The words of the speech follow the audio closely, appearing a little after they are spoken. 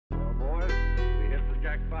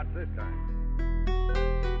Watch this time.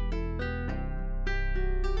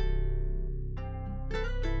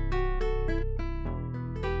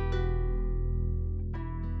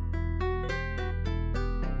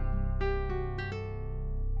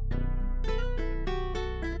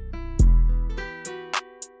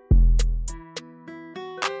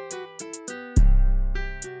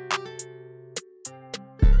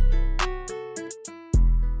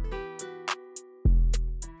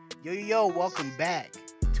 Yo, welcome back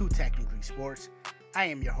to Technically Sports. I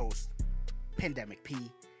am your host, Pandemic P.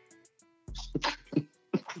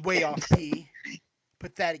 Way off P.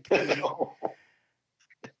 Pathetic P.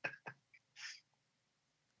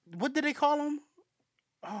 What did they call him?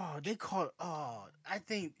 They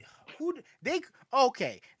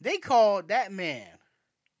called that man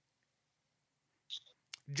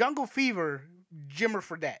Jungle Fever Jimmer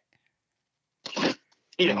Fredette.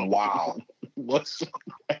 Yeah, wow. What's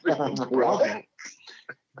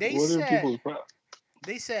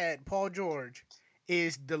They said Paul George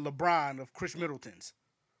is the LeBron of Chris Middleton's.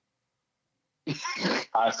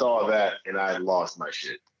 I saw that and I lost my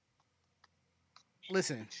shit.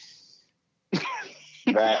 Listen.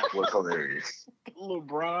 That was hilarious.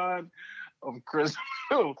 LeBron of Chris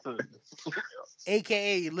Middleton.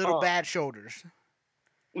 AKA Little Bad Shoulders.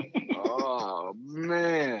 Oh,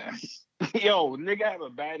 man. Yo, nigga have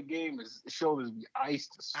a bad game. His shoulders be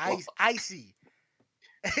iced as fuck. Icy.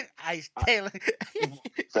 Ice Taylor.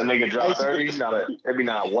 That nigga dropped 30. Maybe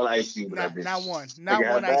not one ice cube. Not one. Nigga Not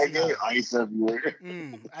one ice cube. Ice everywhere.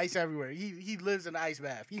 Ice everywhere. He lives in an ice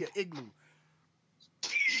bath. He an igloo.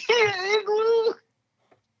 Igloo.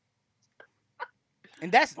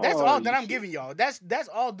 And that's all that I'm giving y'all. That's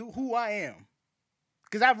all who I am.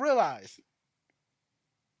 Because I've realized.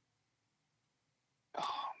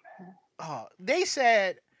 They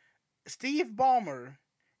said Steve Ballmer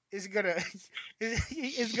is gonna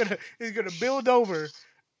build over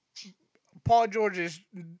Paul George's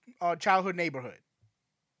childhood neighborhood,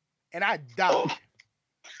 and I died.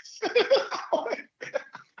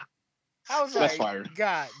 I was That's like, fire.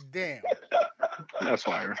 God damn. That's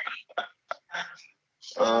fire.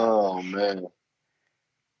 Oh man.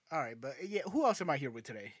 All right, but yeah, who else am I here with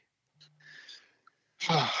today?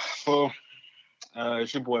 Well,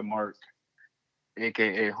 it's your boy Mark,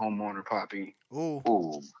 aka Homeowner Poppy.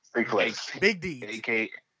 Ooh, big flex. Big D.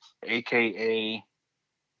 AKA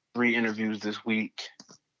 3 interviews this week.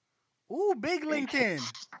 Ooh, big LinkedIn.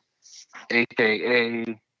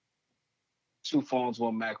 AKA 2 phones,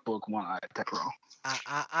 1 MacBook, 1 iPad Pro.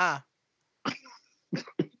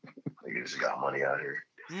 Nigga just got money out here.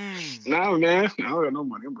 Nah, man. I don't got no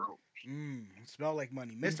money, bro. Smell like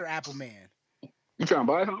money. Mr. Appleman. You trying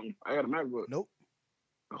to buy something? I got a MacBook. Nope.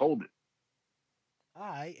 Hold it.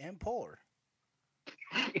 I am poor.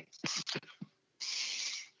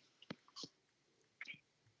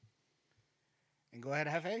 And go ahead,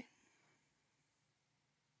 Hefe.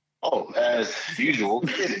 Oh, as usual,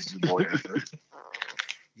 it is your boy,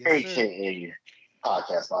 AKA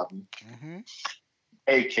Podcast Poppy,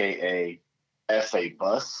 AKA FA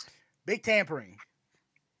Bus. Big tampering.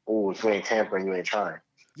 Oh, if you ain't tampering, you ain't trying.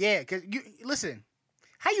 Yeah, because listen,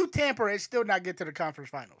 how you tamper and still not get to the conference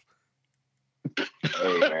finals?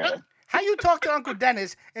 Hey, man. How you talk to Uncle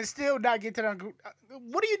Dennis and still not get to the Uncle?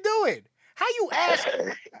 What are you doing? How you ask?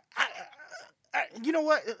 You know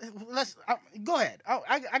what? Let's go ahead.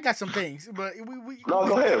 I got some things, but we No,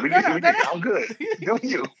 go ahead. I'm good. Do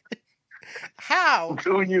you? How?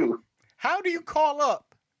 Do you? How do you call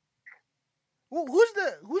up? Who's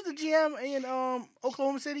the GM in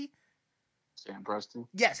Oklahoma City? Sam Preston.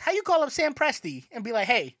 Yes. How you call up Sam Presti and be like,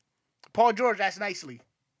 "Hey, Paul George asked nicely.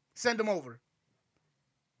 Send him over."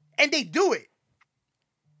 And they do it.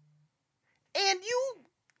 And you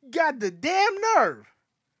got the damn nerve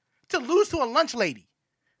to lose to a lunch lady.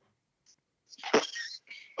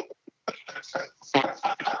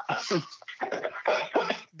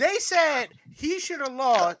 They said he should have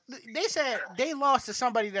lost. They said they lost to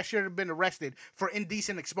somebody that should have been arrested for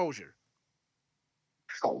indecent exposure.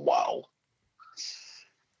 Oh, wow.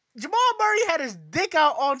 Jamal Murray had his dick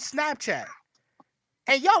out on Snapchat.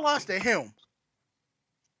 And y'all lost to him.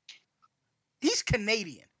 He's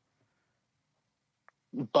Canadian.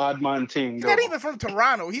 Badman team. He's not even from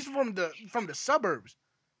Toronto. He's from the suburbs.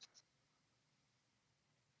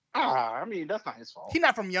 I mean, that's not his fault. He's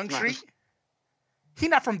not from Yonge Street. He's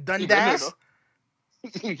not from Dundas.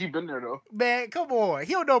 He been there, though. Man, come on.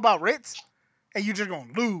 He don't know about Ritz. And you just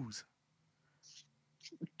going to lose.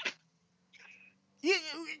 You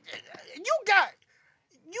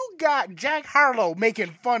got Jack Harlow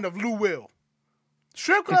making fun of Lou Will.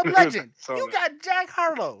 Strip club legend. You got Jack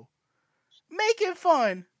Harlow making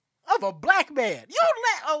fun of a black man. You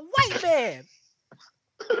let a white man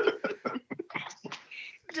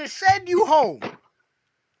just send you home.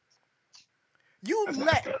 You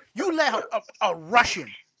let a Russian.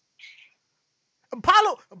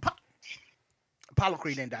 Apollo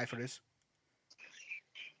Creed didn't die for this.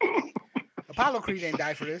 Apollo Creed didn't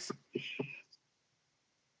die for this.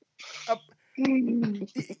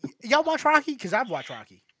 Y'all watch Rocky? Because I've watched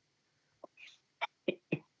Rocky.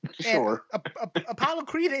 Sure. Apollo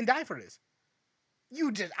Creed didn't die for this.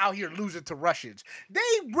 You just out here losing to Russians. They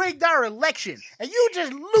rigged our election, and you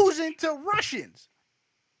just losing to Russians.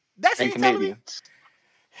 That's what you're telling me?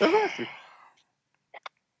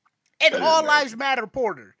 And All Lives Matter,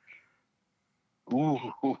 Porter. Ooh.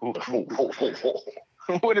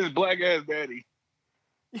 What is black ass daddy?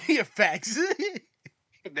 Yeah, facts.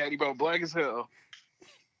 Daddy about black as hell.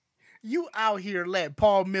 You out here let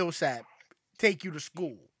Paul Millsap take you to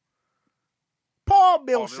school. Paul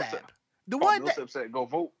Millsap. The one that said, go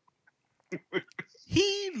vote.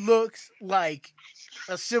 He looks like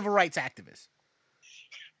a civil rights activist.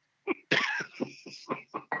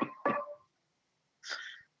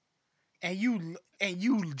 And you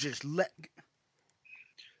just let.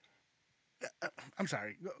 I'm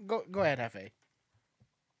sorry. Go ahead, Hefe.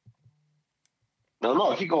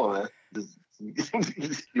 No, keep going, man.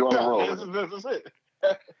 You on the roll. That's it.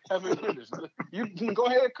 Hefe finished. You can go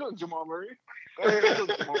ahead and cook, Jamal Murray. Go ahead and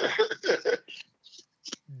cook, Jamal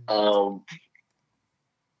Murray.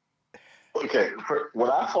 Okay, what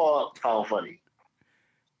I found funny.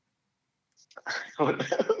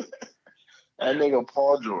 That nigga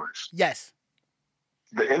Paul George. Yes.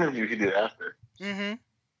 The interview he did after. Mm-hmm.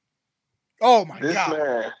 Oh my this God. This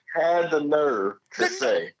man had the nerve to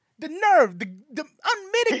say. The nerve, the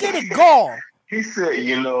unmitigated gall. He said,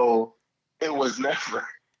 it was never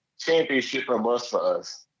championship or bust for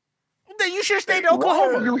us. Then you should stay in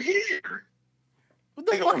Oklahoma. Why are you here? What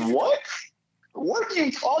the fuck? What? What are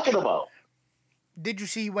you talking about? Did you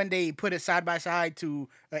see when they put it side by side to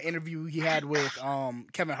an interview he had with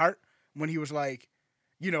Kevin Hart when he was like,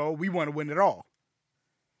 we want to win it all?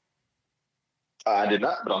 I did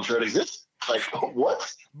not, but I'm sure it exists. Like,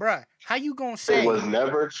 what? Bruh, how you gonna say? It was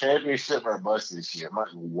never championship or bust this year.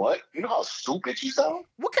 What? You know how stupid you sound?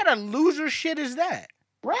 What kind of loser shit is that?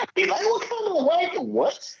 Right. Like, what kind of wagon?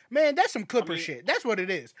 What? Man, that's some Clipper shit. That's what it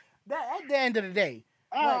is. At the end of the day.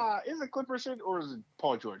 Is it Clipper shit or is it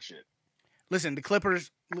Paul George shit? Listen, the Clippers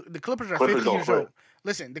are 50 years old.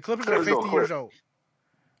 Listen, the Clippers are 50 years old.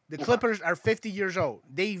 The Clippers are 50 years old.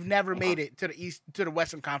 They've never made it to the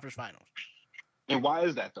Western Conference Finals. And why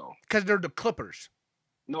is that though? Because they're the Clippers.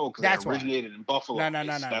 No, because they originated in Buffalo. No.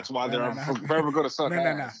 That's why they're forever going to suck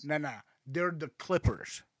ass. No. They're the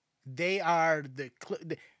Clippers. They are the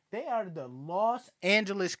Los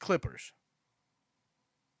Angeles Clippers.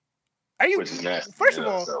 Are you? Which is nasty. First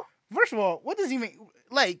of all, what does he mean?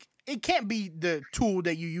 Like, it can't be the tool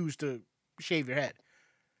that you use to shave your head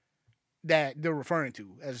that they're referring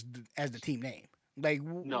to as the team name. Like,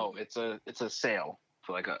 no, it's a sail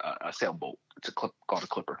for like a sailboat. It's called a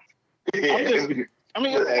Clipper. Yeah.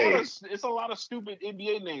 It's a lot of stupid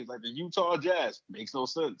NBA names like the Utah Jazz. Makes no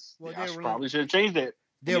sense. Well, I probably should have changed that.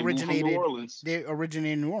 They originated in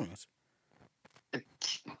New Orleans.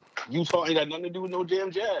 Utah ain't got nothing to do with no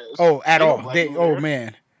damn Jazz. Oh, at all.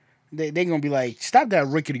 Man. They gonna be like, stop that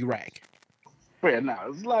rickety rack. Yeah,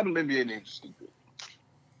 there's a lot of NBA names stupid.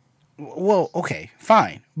 Well, okay,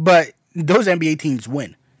 fine. But those NBA teams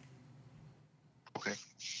win. Okay.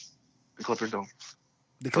 The Clippers don't.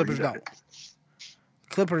 The Clippers don't.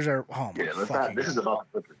 Clippers are This is about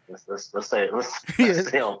the Clippers. Let's stay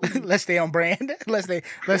on. Let's stay on brand. Let's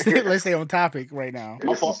stay on topic right now.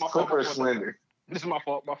 My fault. Clippers slander. This is my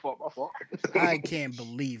fault. I can't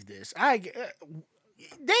believe this.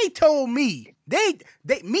 They told me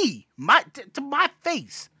to my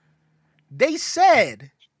face. They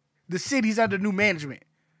said the city's under new management.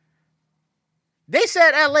 They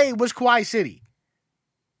said LA was Kawhi City.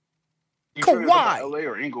 Kawhi. LA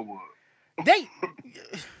or Inglewood.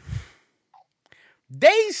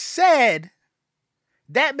 They said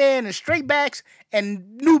that man in straight backs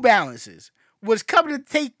and New Balances was coming to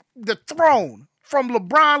take the throne from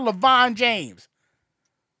LeBron James.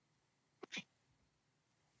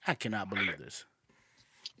 I cannot believe this.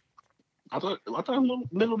 I thought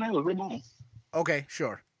middle name was Ramon. Okay,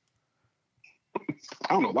 sure.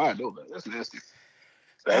 I don't know why I know that. That's nasty.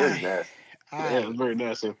 That is nasty. It's very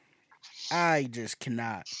nasty. I just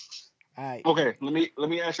cannot. Okay, let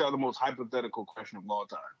me ask y'all the most hypothetical question of all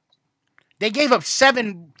time. They gave up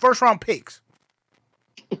 7 first-round picks.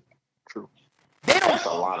 True. That's a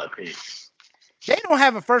lot of picks. They don't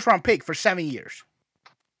have a first-round pick for 7 years.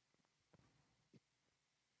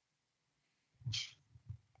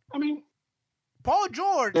 I mean, Paul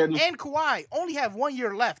George and Kawhi only have 1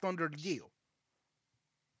 year left under the deal.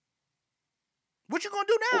 What you gonna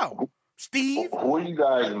do now, Steve? Who are you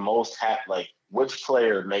guys most happy? Like, which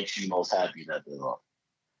player makes you most happy that they're off?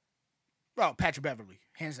 Oh, Patrick Beverly,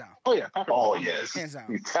 hands down. Oh yeah, oh yes, hands down.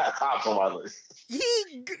 He's top on my list. He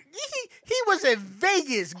was in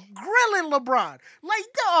Vegas grilling LeBron. Like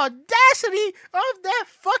the audacity of that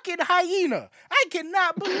fucking hyena. I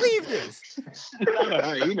cannot believe this.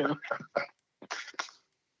 Hyena.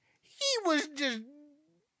 He was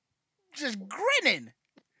just grinning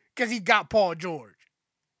because he got Paul George.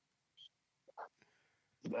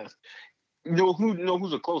 You know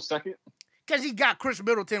who's a close second? Because he got Chris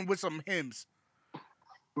Middleton with some hymns.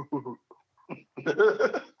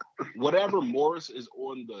 Whatever Morris is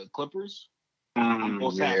on the Clippers, I'm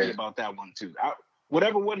most happy about that one too.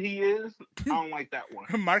 Whatever one he is, I don't like that one.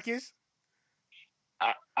 Marcus?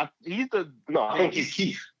 He's the I think he's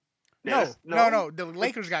Keith. No. The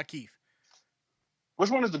Lakers got Keith. Which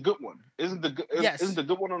one is the good one? Isn't the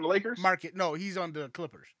good one on the Lakers? Marcus. No, he's on the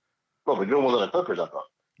Clippers. No, the good one on the Clippers, I thought.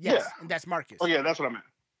 Yes, and that's Marcus. Oh yeah, that's what I meant.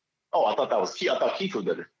 Oh, I thought that was Keith. I thought Keith was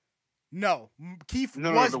better. No, Keith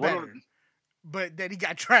was better. But then he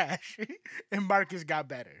got trash, and Marcus got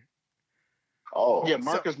better. Oh. Yeah,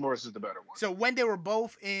 Marcus Morris is the better one. So when they were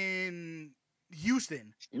both in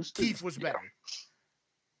Houston Keith was better.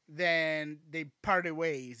 Then they parted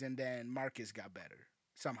ways, and then Marcus got better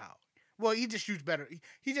somehow. Well, he just shoots better.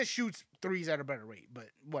 He just shoots threes at a better rate, but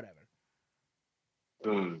whatever.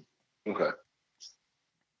 Okay.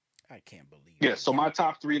 I can't believe it. Yeah, so my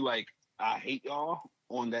top three, like, I hate y'all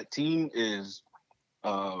on that team is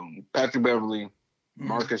Patrick Beverly,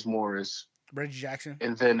 Marcus Morris, Reggie Jackson,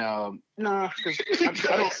 and then because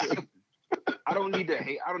I don't need to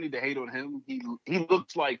hate. I don't need to hate on him. He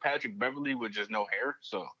looks like Patrick Beverly with just no hair,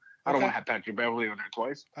 so I don't want to have Patrick Beverly on there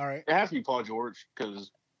twice. All right, it has to be Paul George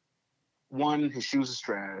because one, his shoes is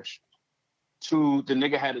trash. Two, the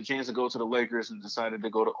nigga had a chance to go to the Lakers and decided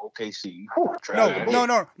to go to OKC.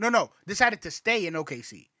 No. Decided to stay in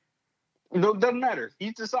OKC. No, doesn't matter.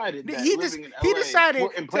 He decided that living in LA he decided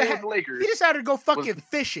and playing with the Lakers. He decided to go fucking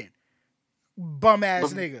fishing. Bum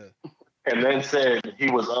ass nigga. And then said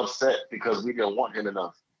he was upset because we didn't want him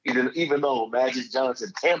enough. Even though Magic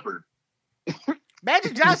Johnson tampered.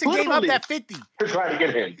 Magic Johnson gave up that 50. They're trying to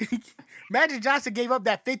get him. Magic Johnson gave up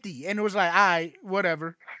that 50 and it was like, all right,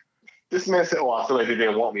 whatever. This man said, I feel like they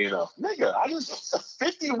didn't want me enough. Nigga, I just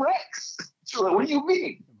 50 racks. Like, what do you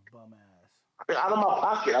mean? Bum ass. Out of my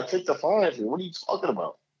pocket. I took the fine. What are you talking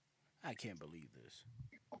about? I can't believe this.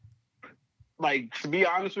 Like, to be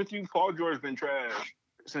honest with you, Paul George's been trash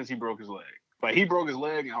since he broke his leg. Like, he broke his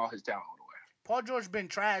leg and all his talent went away. Paul George's been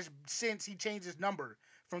trash since he changed his number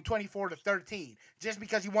from 24 to 13 just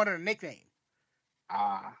because he wanted a nickname.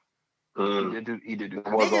 He did do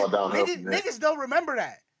that. Niggas don't remember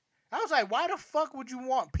that. I was like, why the fuck would you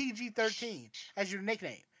want PG-13 as your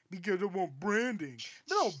nickname? Because I want branding.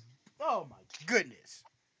 No. Oh, my goodness.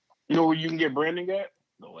 You know where you can get branding at?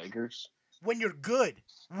 The Lakers. When you're good.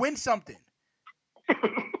 Win something.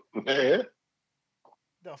 Yeah.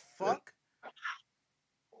 The fuck?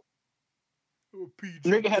 Oh,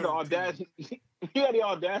 nigga had the audacity. He had the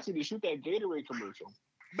audacity to shoot that Gatorade commercial.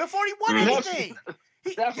 Before he won anything.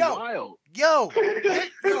 That's wild. Yo. With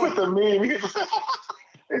the meme.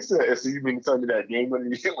 They said, so you mean to tell me that game when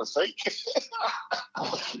you shit was fake?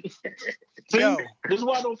 Yo. This is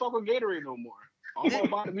why I don't fuck with Gatorade no more. All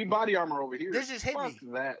my body armor over here. This just hit me.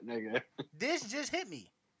 That nigga. This just hit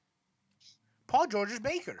me. Paul George is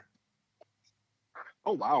Baker.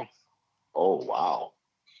 Oh wow.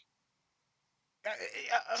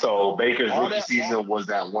 So Baker's rookie season was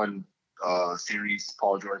that one series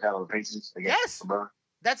Paul George had on the Pacers? Yes. LeBron?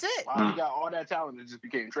 That's it. Wow, he got all that talent and just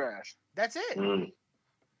became trash. That's it.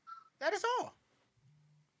 That is all.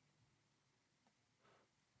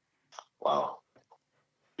 Wow.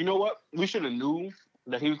 You know what? We should have knew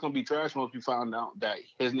that he was going to be trash once we found out that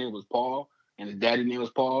his name was Paul and his daddy name was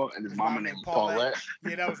Paul and his mama name was Paulette.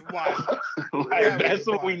 Yeah, that was wild. That's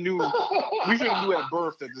what we knew. We should have knew at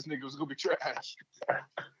birth that this nigga was going to be trash.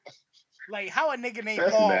 Like, how a nigga named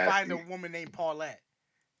Paul find a woman named Paulette?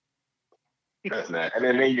 That's nasty. And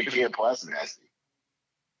then name your kid Paul. That's nasty.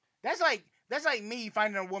 That's like me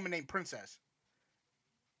finding a woman named Princess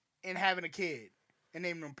and having a kid and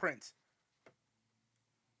naming him Prince.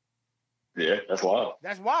 Yeah, that's wild.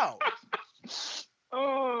 That's wild.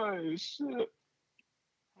 Oh, shit.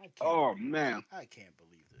 Man. I can't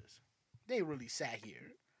believe this. They really sat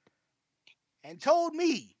here and told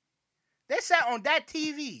me. They sat on that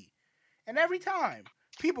TV. And every time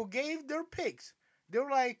people gave their picks, they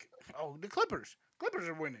were like, oh, the Clippers. Clippers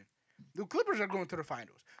are winning. The Clippers are going to the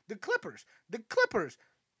finals. The Clippers.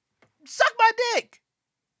 Suck my dick.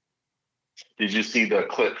 Did you see the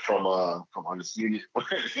clip from Undisputed?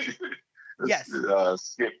 Yes.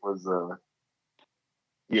 Skip was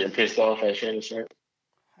getting pissed off at Shannon Sharp.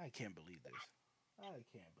 I can't believe this.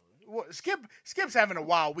 Well, Skip's having a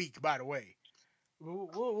wild week, by the way.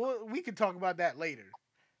 We can talk about that later.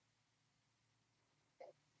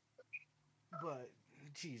 But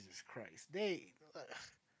Jesus Christ, they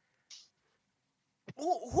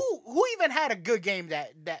who even had a good game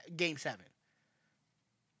that game 7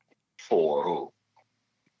 for who?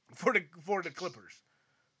 For the Clippers.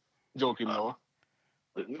 Joakim Noah.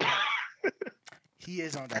 He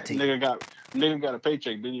is on that team. Nigga got a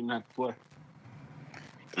paycheck. Didn't even have to play.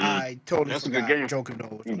 I totally That's forgot a good game. Joakim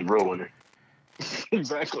Noah was He's the real winner.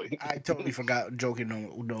 Exactly. I totally forgot Joakim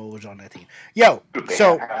Noah was on that team. Yo, They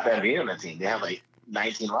so have that being on that team. They have like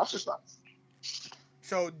 19 roster spots.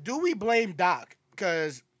 So do we blame Doc?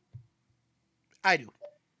 Because I do.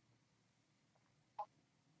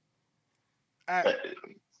 I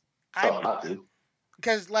do.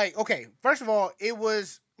 Because, like, okay, first of all, it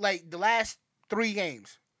was like the last 3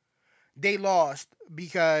 games they lost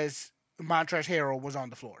because Montrezl Harrell was on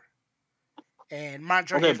the floor. And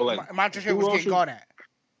Montrezl Harrell was getting gone at.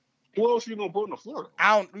 Who else are you going to put on the floor?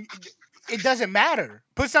 It doesn't matter.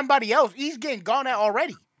 Put somebody else. He's getting gone at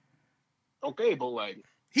already. Okay, but like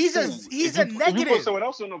he's a negative. If you put someone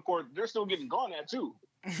else on the court, they're still getting gone at too.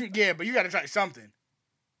 Yeah, but you got to try something.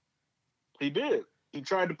 He did. He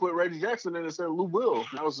tried to put Reggie Jackson in instead of Lou Will.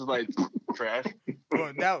 That was just like trash.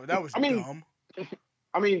 Well, that was dumb.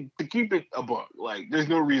 I mean, to keep it a buck, like there's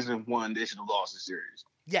no reason they should have lost the series.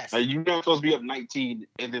 Yes. Like, you're not supposed to be up 19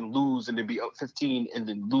 and then lose, and then be up 15 and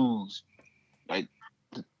then lose. Like,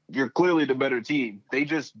 you're clearly the better team. They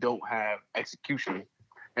just don't have execution.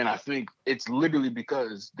 And I think it's literally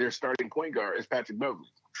because their starting point guard is Patrick Beverley.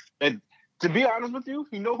 And to be honest with you,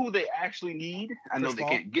 you know who they actually need? I know they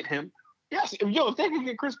can't get him. Yes, if they could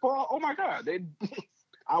get Chris Paul, oh my God, they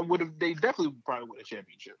definitely probably win a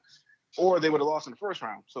championship. Or they would have lost in the first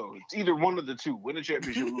round. So it's either one of the two. Win a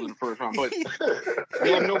championship, lose in the first round. But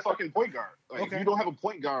they have no fucking point guard. Like, if you don't have a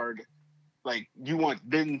point guard, like, you want,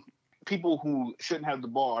 then people who shouldn't have the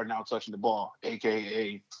ball are now touching the ball,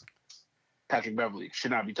 a.k.a. Patrick Beverley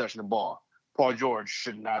should not be touching the ball. Paul George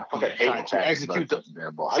should not be trying to execute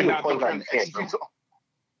the ball. Should not be trying to execute the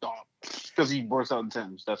because he works out in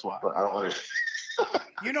Tim's. That's why. But I don't understand.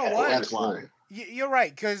 You know what? That's why. You're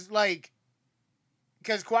right, because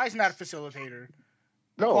Kawhi's not a facilitator.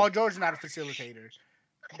 No. Paul George is not a facilitator.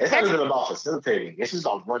 It's not even about facilitating. It's just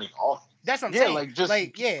about running off. That's what I'm saying. Like, just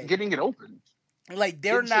getting it open. Like,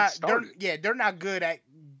 they're not good at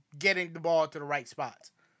getting the ball to the right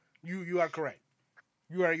spots. You are correct.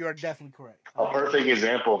 You are definitely correct. A perfect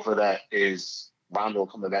example for that is Rondo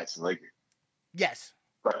coming back to the Lakers. Yes.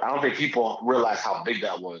 But I don't think people realize how big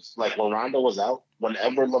that was. Like, when Rondo was out,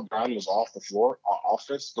 whenever LeBron was off the floor, our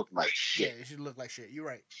offense looked like shit. Yeah, it should look like shit. You're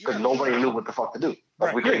right. Because nobody knew what the fuck to do.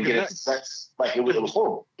 Like, we couldn't get into sets. Like, it was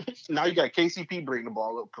horrible. Now you got KCP bringing the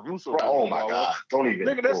ball up. Caruso. Oh, my God. Don't even.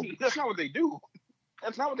 Nigga, that's not what they do.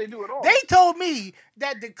 That's not what they do at all. They told me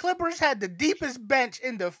that the Clippers had the deepest bench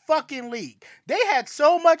in the fucking league. They had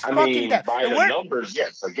so much fucking depth. By the numbers,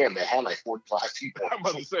 yes. Again, they had like 45 people. I'm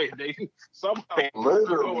about to say, they somehow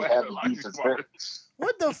literally had the deepest bench.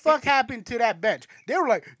 What the fuck happened to that bench? They were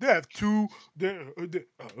like, they have two. Lou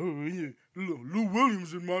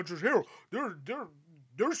Williams and Montrezl Harrell.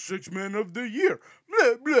 They're 6 men of the year.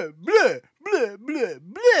 Blah blah blah blah blah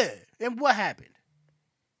blah. And what happened?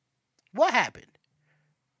 What happened?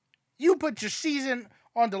 You put your season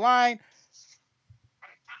on the line,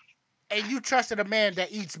 and you trusted a man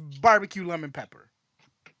that eats barbecue lemon pepper.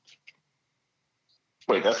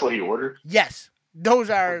 Wait, that's what he ordered? Yes. Those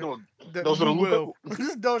are the Lou Will.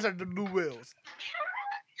 Those are the Lou Wills.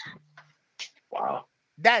 Wow.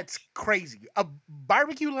 That's crazy. A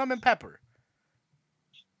barbecue lemon pepper.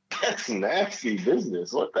 That's nasty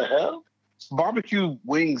business. What the hell? Barbecue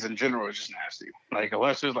wings in general is just nasty. Like,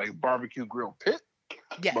 unless there's like barbecue grill pit.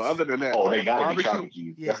 Yes. But other than that, they gotta be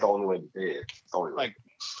barbecue. Yeah. That's the only way to do it. Like,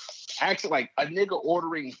 actually, like a nigga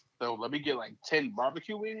ordering, so let me get like 10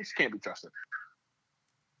 barbecue wings, can't be trusted.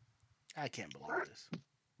 I can't believe this.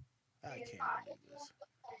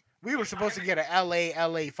 We were supposed to get an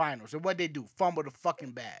LA finals, and what they do? Fumble the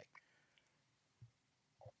fucking bag.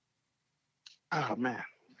 Oh man.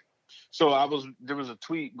 So there was a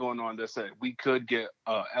tweet going on that said we could get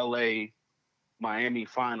LA Miami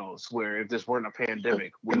finals, where if this weren't a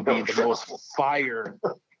pandemic, would be the most fire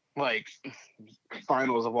like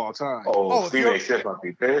finals of all time. Stephen A. Smith might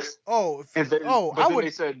be pissed. They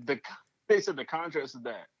said the contrast of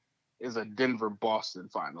that is a Denver-Boston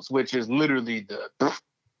finals, which is literally the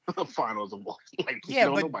finals of all. Like,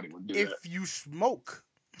 but nobody would do that. If you smoke,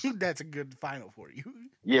 that's a good final for you.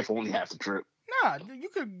 Yeah, for only half the trip. Nah, you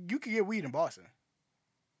could get weed in Boston.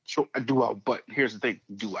 Sure, but here's the thing: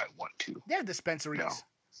 do I want to? They have dispensaries. No.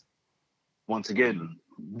 Once again,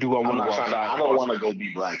 do I want to? I don't want to go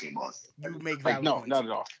be black in Boston. You make valid no, points. not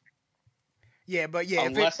at all. Yeah, but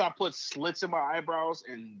unless I put slits in my eyebrows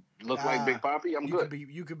and look like Big Papi, I'm good.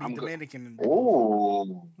 You could be Dominican.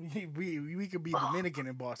 Oh, we could be Dominican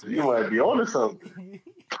in Boston. You might be on to something.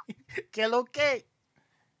 Que lo que?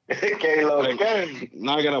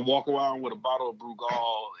 Now I gotta walk around with a bottle of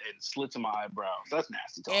Brugal and slits in my eyebrows. That's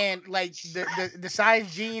nasty talk. And like the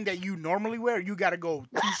size jean that you normally wear, you gotta go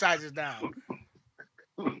 2 sizes down.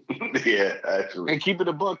 Yeah, actually. And keep it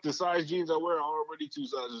a buck, the size jeans I wear are already 2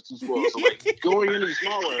 sizes too small. So like going any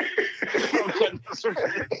smaller.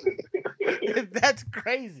 That's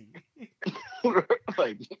crazy.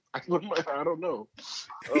 Like I don't know.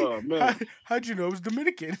 Oh man. How'd you know it was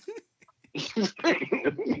Dominican?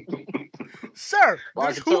 Sir,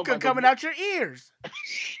 there's hookah coming out your ears.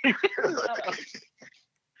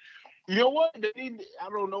 You know what? I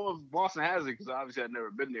don't know if Boston has it because obviously I've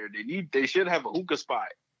never been there. They should have a hookah spot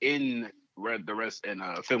in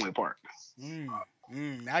Fenway Park.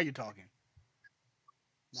 Now you're talking.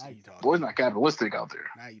 Boy's not capitalistic out there.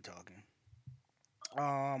 Now you're talking.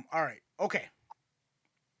 All right. Okay.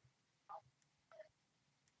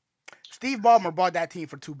 Steve Ballmer bought that team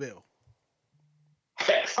for $2 billion.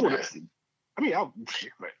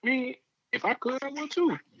 If I could, I would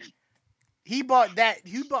too. He bought that.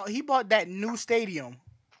 He bought that new stadium,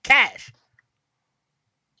 cash.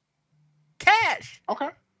 Okay.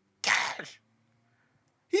 Cash.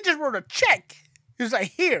 He just wrote a check. He was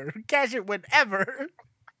like, "Here, cash it whenever."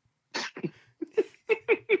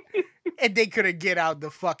 And they couldn't get out the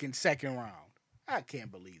fucking second round. I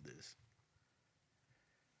can't believe this.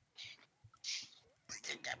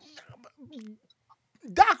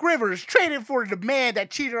 Doc Rivers traded for the man that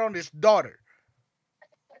cheated on his daughter.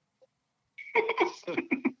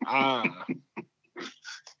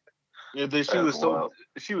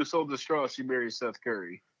 She was so distraught she married Seth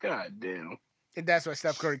Curry. God damn. And that's why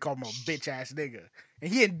Steph Curry called him a bitch ass nigga.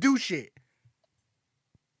 And he didn't do shit.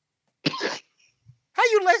 How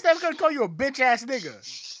you let Steph Curry call you a bitch ass nigga?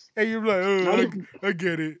 And you're like, I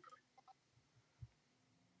get it.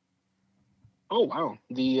 Oh wow.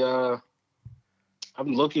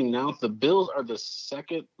 I'm looking now. The Bills are the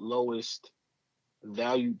second lowest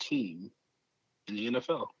value team in the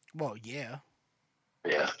NFL. Well, yeah.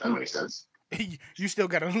 Yeah, that makes sense. You still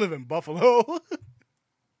got to live in Buffalo.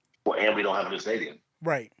 Well, and we don't have a new stadium.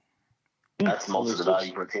 Right. That's most of the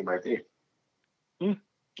value for a team right there.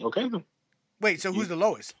 Okay, then. Wait, so who's the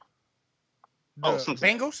lowest? The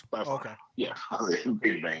Bengals? Okay. Yeah.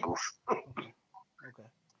 Big Bengals. Okay.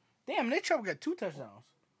 Damn, Nick Chubb got 2 touchdowns.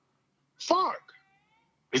 Fuck.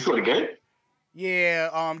 He scored again?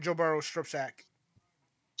 Yeah, Joe Burrow strip sack.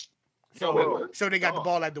 So they got the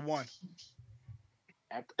ball at the 1.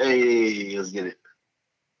 Hey, let's get it.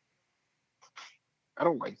 I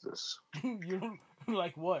don't like this. You don't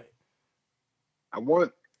like what? I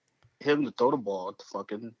want him to throw the ball to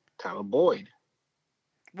fucking Tyler Boyd.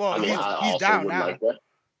 Well, he's down now. Like that.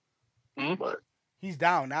 But he's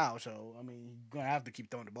down now, so I mean, he's gonna have to keep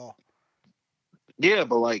throwing the ball. Yeah,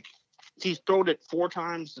 but like he's thrown it 4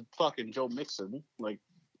 times to fucking Joe Mixon. Like,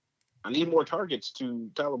 I need more targets to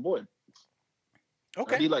Tyler Boyd.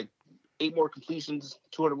 Okay. I need like 8 more completions,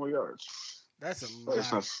 200 more yards. That's a lot.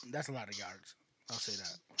 That's a lot of yards. I'll say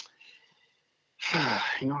that.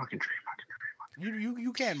 You know, I can dream.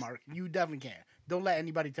 You can, Mark. You definitely can. Don't let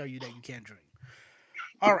anybody tell you that you can't dream.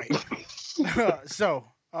 All right. So,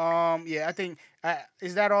 yeah, I think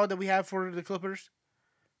is that all that we have for the Clippers?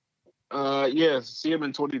 Yeah, see him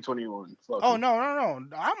in 2021. Oh no!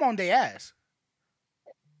 I'm on their ass.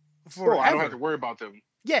 I don't have to worry about them.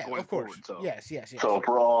 Yeah, of course. Forward, so. Yes. So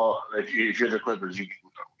for all, if you're the Clippers, you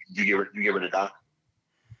give it a Doc?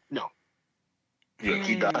 No. You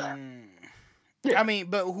keep Doc? Yeah. I mean,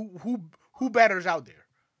 but who betters out there?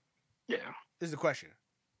 Yeah, is the question.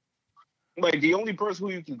 Like the only person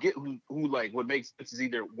who you can get who like would make sense is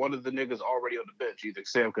either one of the niggas already on the bench, either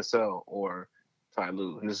Sam Cassell or Ty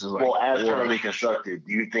Lue. And this is like, well, as currently constructed,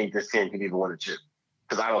 do you think this team can even win a chip?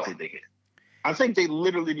 Because I don't think they can. I think they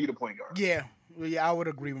literally need a point guard. Yeah, I would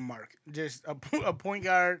agree with Mark. Just a point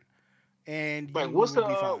guard, and like what's the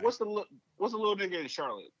little nigga in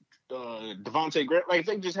Charlotte? Devontae Graham. Like if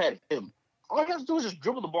they just had him, all he has to do is just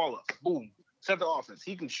dribble the ball up, boom, set the offense.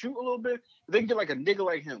 He can shoot a little bit. If they can get like a nigga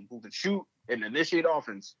like him who can shoot and initiate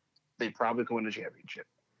offense, they probably can win the championship.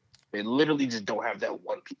 They literally just don't have that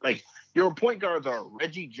one. Like, your point guards are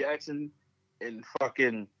Reggie Jackson and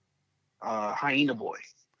fucking Hyena Boy.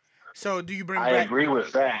 So do you bring? I agree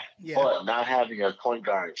with that, but not having a point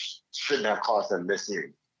guard shouldn't have cost them this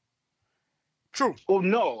series. True. Well,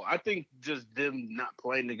 no, I think just them not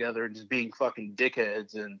playing together and just being fucking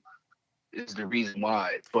dickheads and is the reason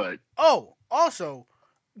why. But also,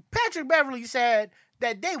 Patrick Beverley said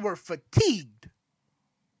that they were fatigued.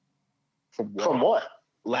 From what?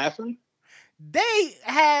 Laughing? They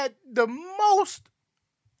had the most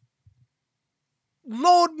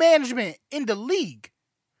load management in the league.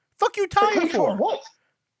 Fuck you tired for? What?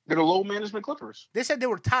 They're the load management Clippers. They said they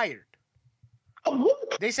were tired.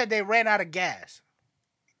 They said they ran out of gas.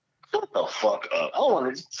 Shut the fuck up. I don't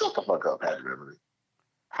want to shut the fuck up, Patrick Beverley.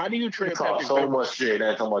 How do you trade Patrick so Beverley? Much shit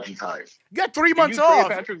and how much you tired? You got 3 months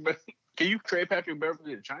off. Can you trade Patrick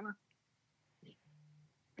Beverley to China?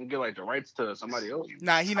 And get like the rights to somebody else?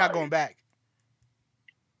 Nah, he's not going back.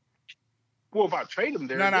 Well, if I trade him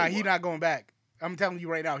there, nah, he's not going back. I'm telling you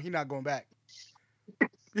right now, he's not going back.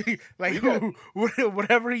 Like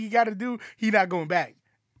whatever he got to do, he's not going back.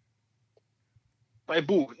 Like,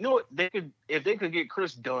 boo, you know what? If they could get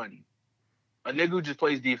Chris Dunn, a nigga who just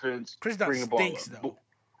plays defense. Chris Dunn stinks though.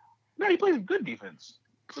 No, he plays good defense.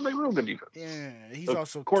 He plays real good defense. Yeah, he's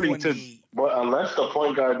also 28. But unless the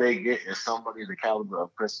point guard they get is somebody the caliber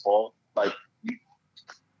of Chris Paul, like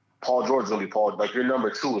Paul George gonna be Paul. Like your number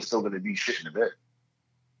 2 is still gonna be shit in a bit.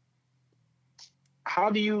 How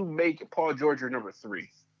do you make Paul George your number 3?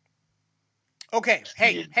 Okay,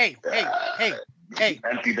 hey.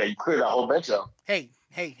 Empty that you clear that whole bench out. Hey,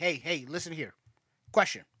 listen here.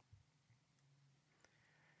 Question.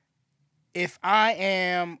 If I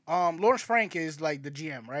am Lawrence Frank is like the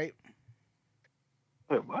GM, right?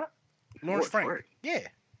 Wait, what? Lawrence Frank. Yeah.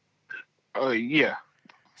 Oh, yeah.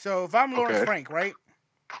 So if I'm Lawrence Frank, right?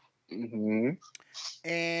 Mm-hmm.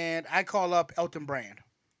 And I call up Elton Brand.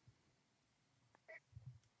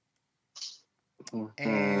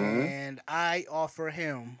 Mm-hmm. And I offer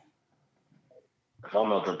him. If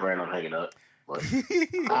I'm Elton Brand, I'm hanging up.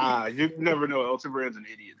 You never know. Elton Brand's an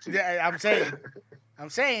idiot too. Yeah, I'm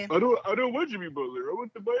saying. I don't want Jimmy Butler. I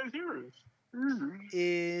want Tobias Harris.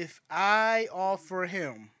 If I offer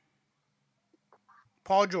him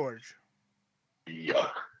Paul George.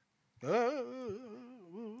 Yuck.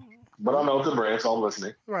 But I'm Elton Brand, so I'm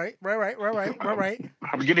listening. Right.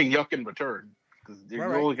 I'm getting yuck in return because you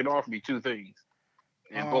only can offer me 2 things,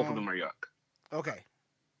 and both of them are yuck. Okay.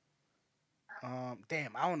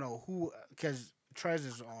 Damn, I don't know who, because Trez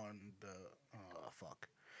is on the, fuck.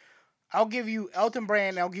 I'll give you Elton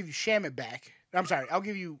Brand, I'll give you Shamet back. I'm sorry, I'll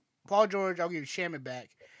give you Paul George, I'll give you Shamet back,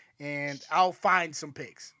 and I'll find some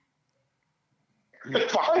picks. I'll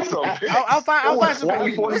find some picks.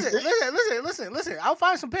 Listen, I'll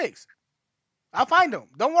find some picks. I'll find them.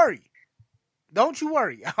 Don't worry. Don't you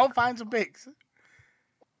worry. I'll find some picks.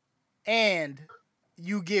 And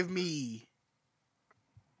you give me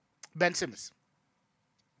Ben Simmons.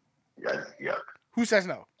 Yuck. Who says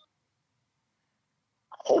no?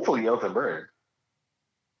 Hopefully Elton Brand.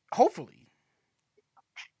 Hopefully.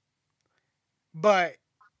 But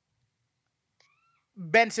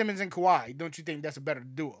Ben Simmons and Kawhi, don't you think that's a better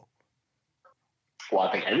duo? Well,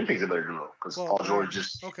 I think anything's a better duo because Paul George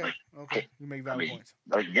just okay. You make valid points.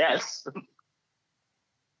 Like yes.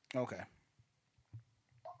 Okay.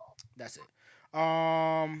 That's it.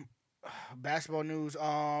 Basketball news.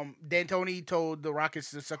 D'Antoni told the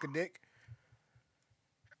Rockets to suck a dick.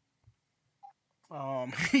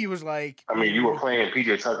 He was like, I mean, you were playing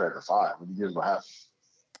PJ Tucker at the 5. What did what happened?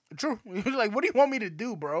 True. He was like, what do you want me to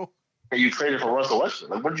do, bro? And you traded for Russell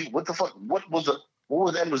Westbrook. Like, what the fuck? What was the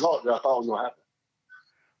end result that I thought was gonna happen?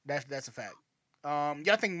 That's a fact.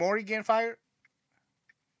 Y'all think Morey getting fired?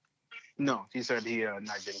 No, he said he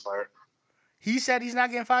not getting fired. He said he's not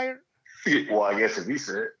getting fired? Well, I guess if he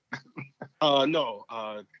said. No,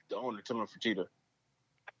 the owner, Timothy Fertitta.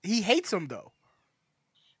 He hates him though.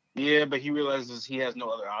 Yeah, but he realizes he has no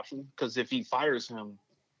other option because if he fires him,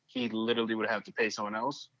 he literally would have to pay someone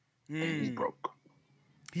else. And he's broke.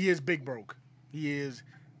 He is big broke. He is.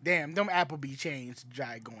 Damn, them Applebee chains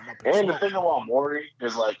going up. And the thing about Morey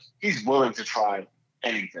is like he's willing to try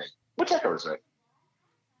anything, which I can respect.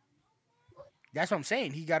 That's what I'm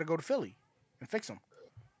saying. He got to go to Philly and fix him.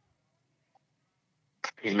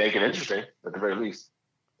 He's making it interesting at the very least.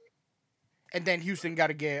 And then Houston got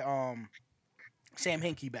to get Sam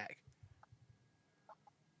Hinkie back.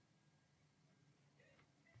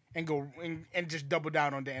 And go and just double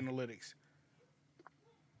down on the analytics.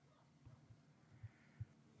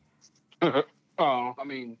 I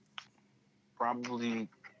mean, probably.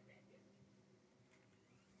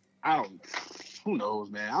 Who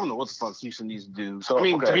knows, man? I don't know what the fuck Houston needs to do. So, I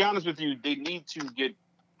mean, to be honest with you, they need to get.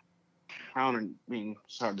 I mean,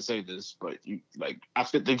 it's hard to say this, but I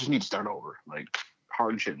think they just need to start over. Like,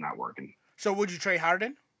 Harden shit not working. So, would you trade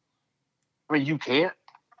Harden? I mean, you can't.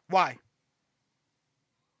 Why?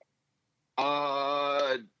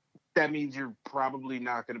 That means you're probably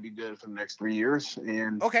not going to be good for the next 3 years.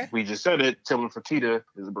 And okay, we just said it. Tillman Fertitta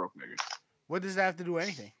is a broke nigga. What does that have to do with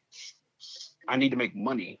anything? I need to make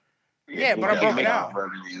money. Yeah, but I'm broken out.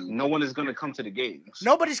 No one is going to come to the games.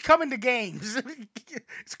 Nobody's coming to games.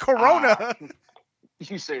 It's Corona.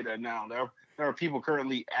 You say that now. There are people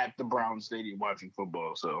currently at the Brown Stadium watching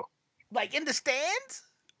football. So, like in the stands?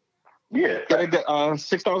 Yeah,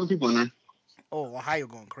 6,000 people in there. Oh, Ohio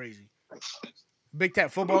going crazy. Big Ten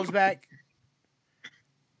football's back.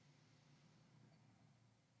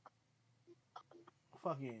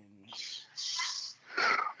 Fucking.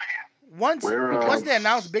 Once they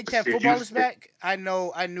announced Big Ten football is back, I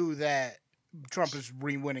knew that Trump is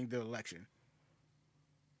re-winning the election.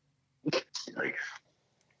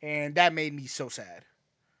 And that made me so sad.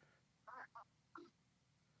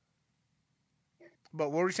 But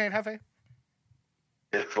what were you saying, Hefe?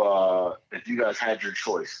 If you guys had your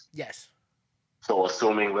choice. Yes. So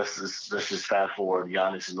assuming let's just fast forward,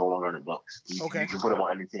 Giannis is no longer in the Bucks. You can put him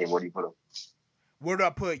on any team. Where do you put him? Where do I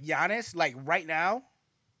put Giannis? Like right now?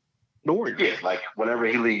 The Warriors. Yeah, like whenever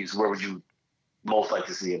he leaves, where would you most like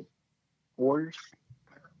to see him? Warriors.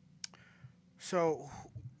 So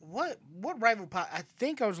what rival I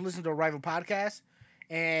think I was listening to a rival podcast,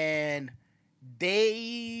 and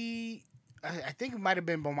I think it might have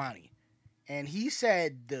been Bomani, and he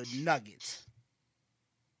said the Nuggets.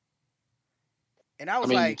 And I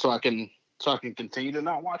was like, so I can continue to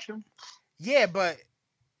not watch him. Yeah, but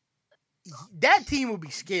that team would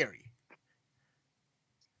be scary.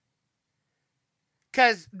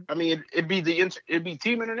 Cause it'd be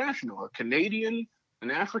Team International, a Canadian,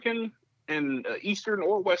 an African, and Eastern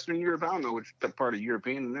or Western Europe. I don't know which part of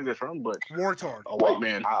European niggas from, but war torn. A white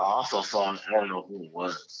man. I also saw, I don't know who it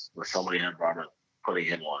was, but somebody had brought up putting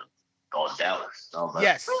him on Dallas.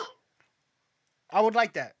 Yes, I would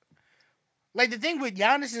like that. Like, the thing with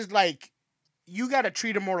Giannis is, like, you got to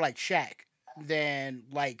treat him more like Shaq than,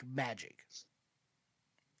 like, Magic.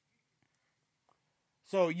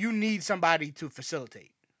 So you need somebody to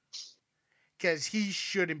facilitate. Because he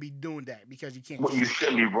shouldn't be doing that because he can't. Well, you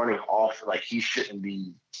shouldn't be running off. Like, he shouldn't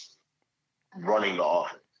be running the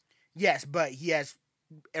offense. Yes, but he has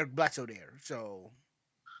Eric Bledsoe there, so.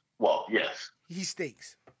 Well, yes. He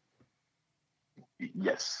stinks.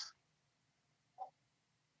 Yes.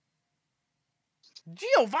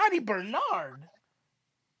 Giovanni Bernard.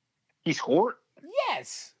 He's hurt?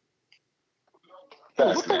 Yes.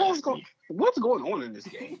 What's going on in this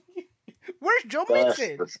game? Where's Joe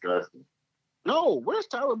Mixon? That's disgusting. No, where's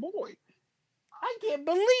Tyler Boyd? I can't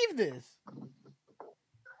believe this.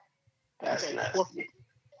 That's nasty.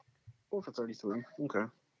 4 for 33. Okay.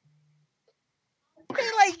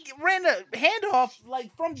 They like ran a handoff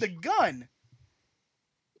like from the gun.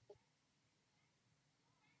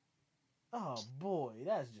 Oh boy,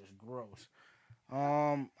 that's just gross.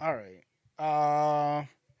 All right.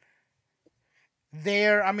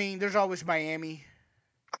 There's always Miami.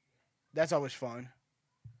 That's always fun.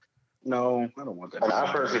 No, I don't want that. And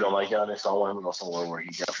I personally don't like Giannis, so I want him to go somewhere where he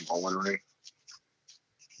got some one ring.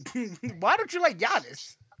 Why don't you like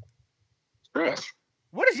Giannis? Trash.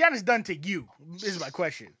 What has Giannis done to you? Is my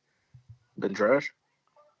question. Been trash?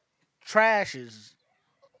 Trash is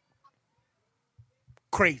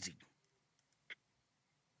crazy.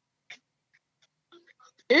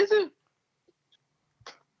 Is it?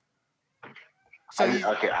 So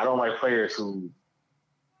I don't like players who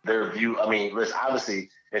their view. I mean, listen, obviously,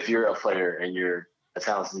 if you're a player and you're as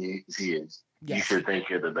talented as he is, yes, you should think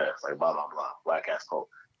you're the best. Like blah blah blah, black ass coat.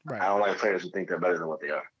 Right. I don't like players who think they're better than what they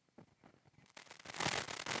are.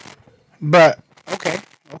 But okay.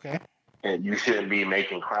 And you shouldn't be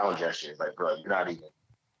making crown gestures, like, bro. You're not even.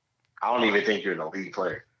 I don't even think you're an elite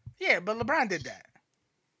player. Yeah, but LeBron did that.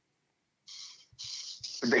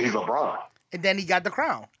 He's LeBron. And then he got the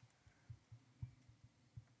crown.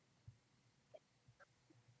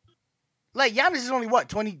 Like, Giannis is only,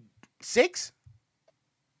 26?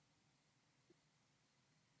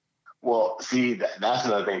 Well, see, that's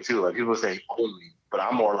another thing, too. Like, people say only, but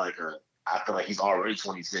I'm more like I feel like he's already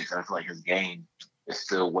 26, and I feel like his game is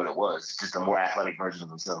still what it was. It's just a more athletic version of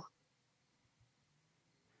himself.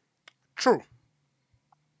 True.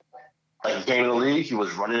 Like, he came in the league, he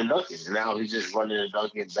was running and dunking, and now he's just running and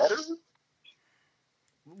dunking better?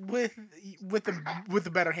 with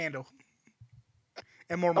the better handle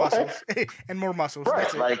and more muscles and more muscles. Right.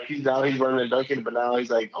 That's it. Like he's running and dunking, but now he's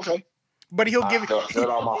like, okay. But he'll give you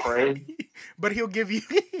on my frame. But he'll give you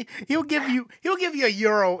a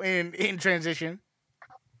euro in transition.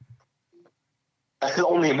 That's his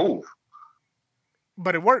only move.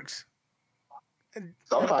 But it works.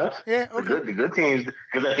 Sometimes. Yeah, okay. The good teams,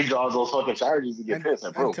 because if he draws those fucking charities, he get pissed.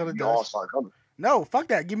 Like, bro, you all start coming. No, fuck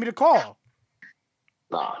that. Give me the call.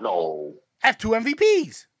 Nah, no. I have 2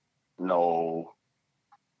 MVPs. No.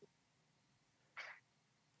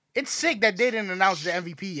 It's sick that they didn't announce the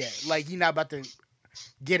MVP yet. Like, he's not about to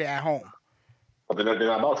get it at home. But they're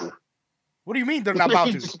not about to. What do you mean they're not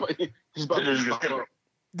about to?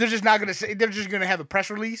 They're just not gonna say. They're just gonna have a press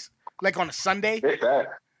release like on a Sunday. It's that.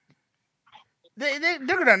 They're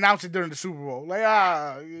gonna announce it during the Super Bowl. Like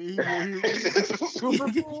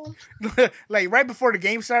like right before the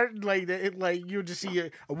game started. Like you'll just see a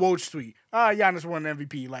Woj tweet. Giannis won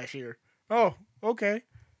MVP last year. Oh, okay.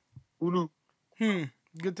 Who knew?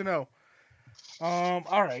 Good to know. All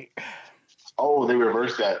right. Oh, they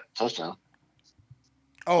reversed that touchdown.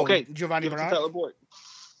 Oh, okay. Giovanni Bernard.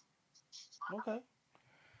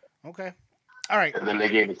 Okay. All right. And then they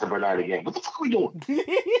gave it to Bernard again. What the fuck are we doing?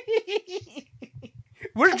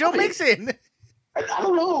 Where's Joe Mixon? I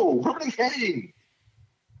don't know. Where are they heading?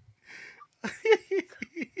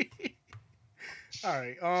 All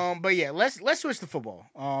right. But yeah, let's switch to football.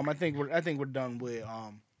 I think we're done with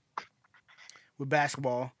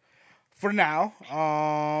basketball for now.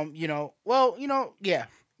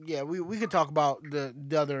 Yeah, we could talk about the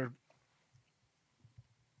other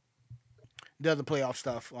playoff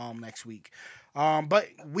stuff next week. But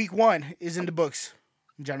week 1 is in the books,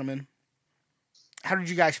 gentlemen. How did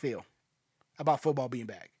you guys feel about football being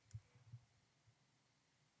back?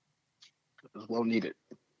 It was well needed.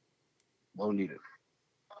 Well needed.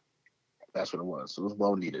 That's what it was. It was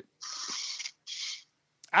well needed.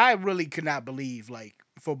 I really could not believe like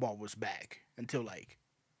football was back until like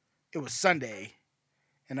it was Sunday,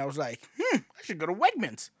 and I was like, I should go to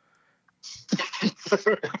Wegmans.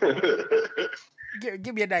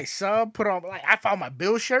 Give me a nice sub. Put on like I found my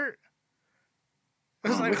Bill shirt. I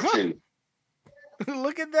was like,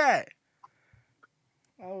 look at that.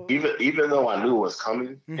 Oh. Even though I knew it was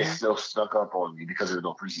coming, it still stuck up on me because there's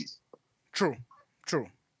no preseason. True.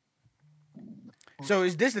 So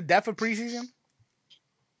is this the death of preseason?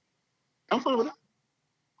 I'm fine with it.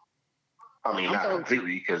 I mean, not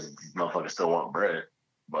completely because these motherfuckers still want bread,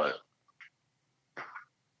 but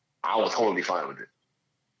I was totally fine with it.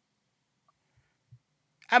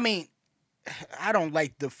 I mean, I don't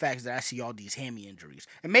like the fact that I see all these hammy injuries,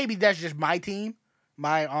 and maybe that's just my team,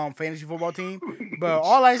 my fantasy football team. But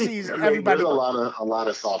all I see is everybody. There's a lot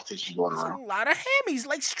of soft tissue going around. A lot of hammies,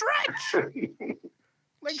 like stretch,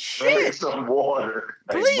 like shit. Some water,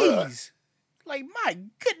 please. Like my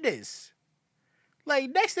goodness.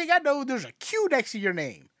 Like next thing I know, there's a Q next to your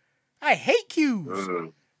name. I hate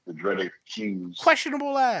Qs. The dreaded Qs.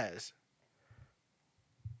 Questionable as.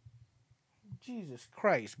 Jesus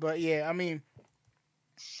Christ. But yeah, I mean,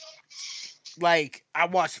 like I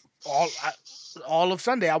watched all of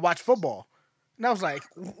Sunday. I watched football, and I was like,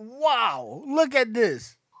 "Wow, look at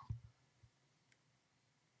this!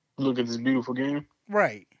 Look at this beautiful game."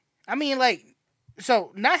 Right. I mean, like,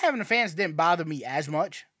 so not having the fans didn't bother me as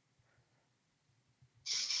much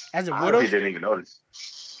as it would have. I didn't even notice.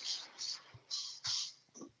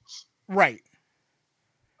 Right.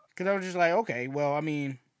 Because I was just like, okay, well, I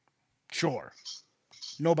mean, sure,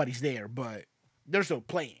 nobody's there, but they're still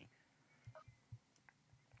playing.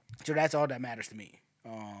 So that's all that matters to me.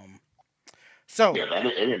 So yeah, it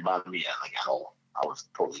didn't bother me at all. I was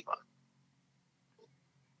totally fine.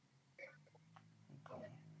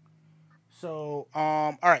 So,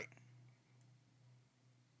 all right.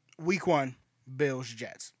 Week 1, Bills,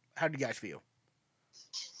 Jets. How do you guys feel?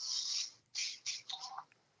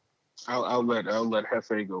 I'll let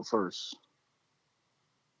Hefe go first.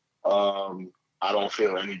 I don't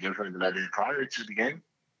feel any different than I did prior to the game.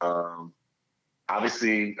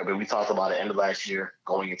 Obviously, I mean, we talked about the end of last year,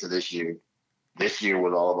 going into this year. This year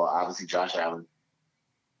was all about obviously Josh Allen,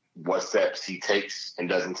 what steps he takes and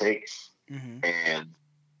doesn't take, and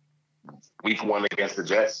Week 1 against the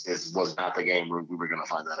Jets was not the game we were going to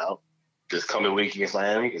find that out. This coming week against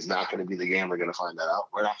Miami is not going to be the game we're going to find that out.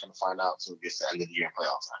 We're not going to find out until it gets to the end of the year in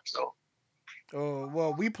playoff time. So,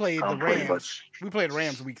 well, we played the Rams. We played the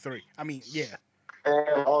Rams Week 3. I mean, yeah.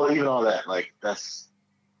 And all that, like that's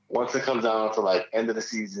once it comes down to like end of the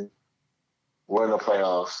season, we're in the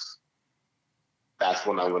playoffs. That's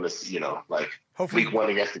when I'm going to see, like hopefully, Week 1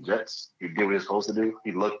 against the Jets. He did what he was supposed to do.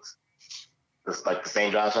 He looked It's like the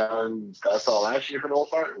same Josh Allen that I saw last year for the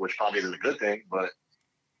most part, which probably isn't a good thing, but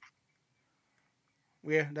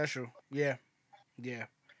yeah, that's true. Yeah.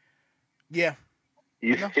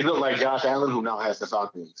 He looked like Josh Allen, who now has the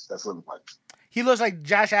Falcons. That's what it looks like. He looks like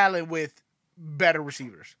Josh Allen with better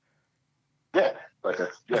receivers. Yeah, like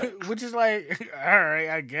that. Yeah. Which is like, all right,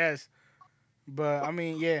 I guess. But I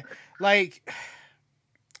mean, yeah, like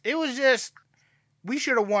it was just we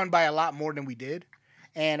should have won by a lot more than we did,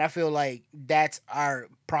 and I feel like that's our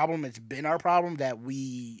problem. It's been our problem that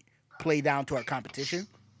we play down to our competition.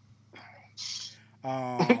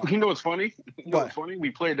 You know what's funny? What's funny?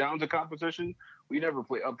 We play down to competition. We never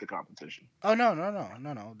play up to competition. Oh no!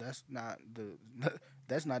 That's not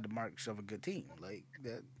the marks of a good team. Like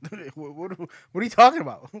that. What are you talking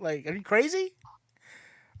about? Like, are you crazy?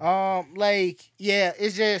 Like, yeah,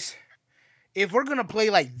 it's just if we're gonna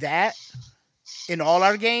play like that in all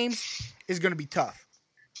our games, it's gonna be tough.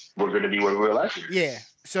 We're gonna be where we were last year. Yeah.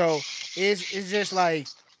 So it's just like,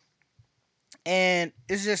 and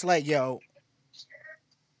it's just like, yo,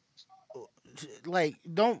 like,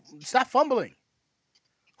 don't stop fumbling.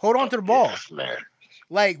 Hold on to the ball. Yes, man.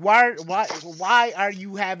 Like, why are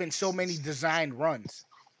you having so many designed runs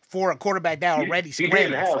for a quarterback that already scrambles? He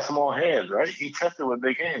didn't have small hands, right? He tested with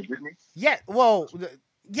big hands, didn't he? Yeah, well,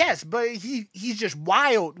 yes, but he's just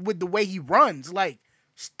wild with the way he runs. Like,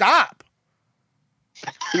 stop.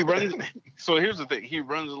 He runs. So here's the thing: he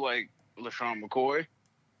runs like LeSean McCoy,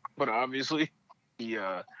 but obviously he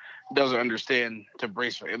doesn't understand to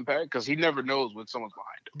brace for impact because he never knows when someone's behind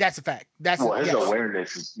him. That's a fact. His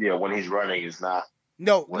awareness is when he's running is not.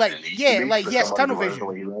 No, like he has tunnel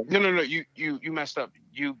vision. No. You messed up.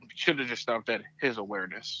 You should have just stopped at his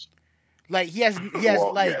awareness. Like he has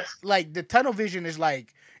like the tunnel vision is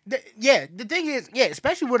like the thing is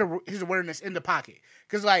especially with his awareness in the pocket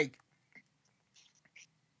because like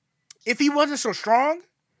if he wasn't so strong,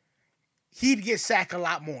 he'd get sacked a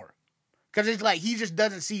lot more because it's like he just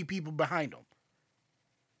doesn't see people behind him.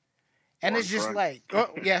 And it's just like, oh,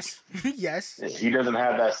 yes. Yes. He doesn't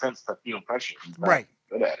have that sense of feel pressure. He's not right.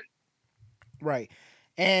 Good at it. Right.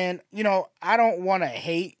 And, I don't want to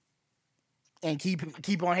hate and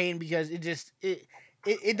keep on hating because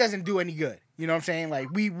it doesn't do any good. You know what I'm saying?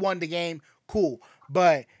 Like, we won the game. Cool.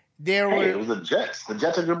 But it was the Jets. The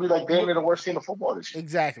Jets are going to be like damn near the worst team in football this year.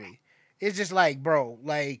 Exactly. It's just like, bro,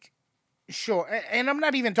 like, sure. And I'm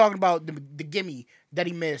not even talking about the gimme that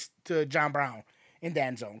he missed to John Brown in the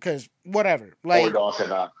end zone, because whatever. Like, or Dawson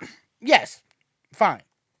Knox. Yes, fine.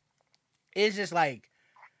 It's just like,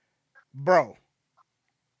 bro,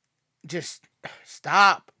 just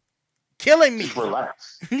stop killing me. Just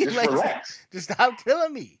relax. Relax. Just stop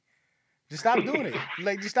killing me. Just stop doing it.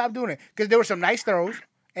 Like, just stop doing it. Because there were some nice throws,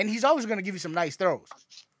 and he's always going to give you some nice throws.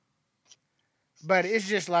 But it's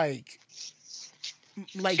just like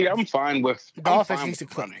see, I'm fine with the offense needs to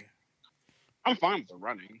click. I'm fine with the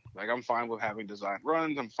running. Like, I'm fine with having designed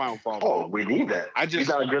runs. I'm fine with all that. Oh, we need that. He's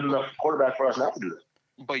not a good enough quarterback for us not to do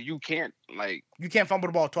that. But you can't, you can't fumble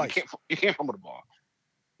the ball twice. You can't fumble the ball.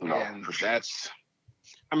 No, and that's,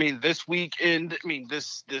 this weekend,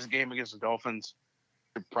 this game against the Dolphins,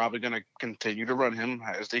 they're probably going to continue to run him,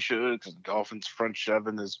 as they should, because the Dolphins' front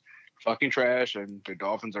seven is fucking trash, and the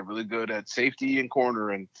Dolphins are really good at safety and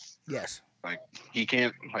corner, and yes. He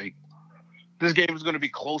can't, this game is going to be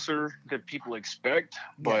closer than people expect,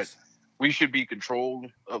 but we should be control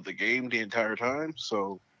of the game the entire time.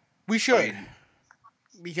 So we should,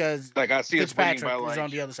 because I see Fitzpatrick is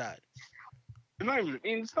on the other side. It's not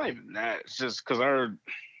even that. It's just because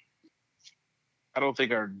I don't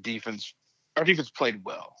think our defense played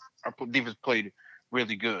well. Our defense played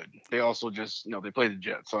really good. They also just they played the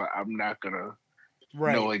Jets, so I'm not gonna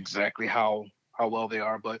know exactly how well they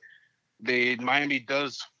are, but Miami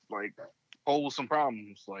does pose some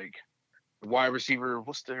problems, like the wide receiver.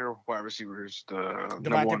 What's their wide receivers? The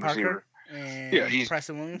number one receiver. And he's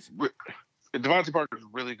Preston Williams. Devontae Parker is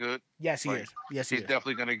really good. Yes, he is. Yes, he's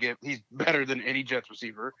definitely going to get. He's better than any Jets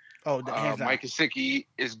receiver. Oh, Mike Gesicki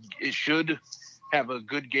should have a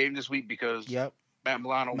good game this week because Matt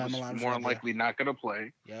Milano was more than likely not going to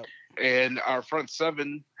play. Yep. And our front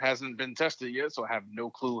seven hasn't been tested yet, so I have no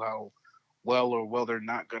clue how well they're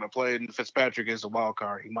not going to play. And Fitzpatrick is a wild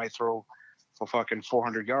card. He might throw for fucking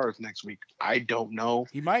 400 yards next week. I don't know.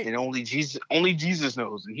 He might. And only Jesus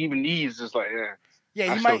knows. And even he's just like,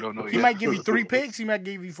 yeah, he might give you 3 picks. He might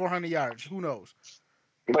give you 400 yards. Who knows?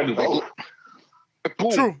 He might do both.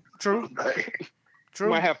 True. He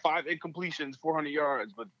might have 5 incompletions, 400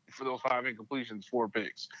 yards, but for those 5 incompletions, 4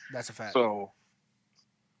 picks. That's a fact. So,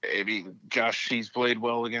 Josh, he's played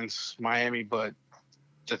well against Miami, but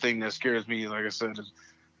the thing that scares me, like I said, is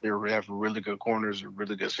They have really good corners and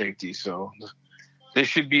really good safety. So this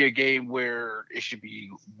should be a game where it should be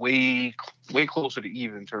way closer to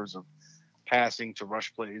even in terms of passing to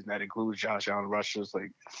rush plays, and that includes Josh Allen rushes.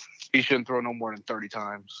 Like, he shouldn't throw no more than 30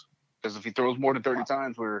 times. Because if he throws more than 30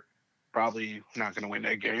 times, we're probably not going to win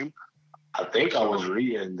that game. I think I was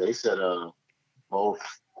reading, they said both,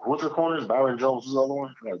 what's the corners? Byron Jones was the other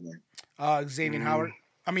one? Xavier Howard.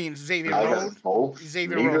 I mean, Xavier Rhodes. Both.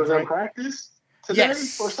 Xavier Rhodes, Rhodes, right? Practice today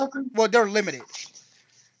or something? Well, they're limited.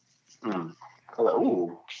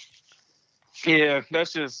 Ooh. Yeah,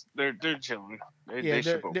 that's just they're chilling.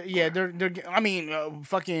 They're. I mean,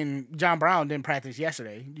 fucking John Brown didn't practice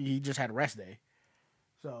yesterday. He just had a rest day.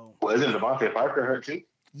 So. Well, isn't Devontae Parker hurt too?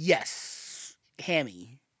 Yes,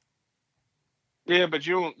 hammy. Yeah, but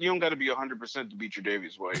you don't got to be 100% to beat your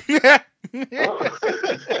Davies White. You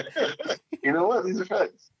know what? These are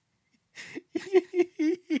facts.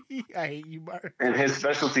 I hate you, Mark. And his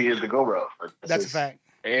specialty is the go route. That's a fact.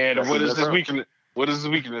 And what is his weakness? What is his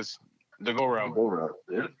weakness? The go route. Go route.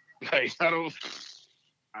 Yeah. Like, I don't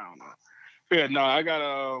know. Yeah, no, I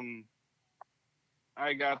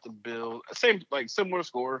got the Bills. Similar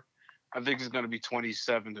score. I think it's going to be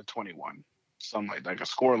 27-21, something like a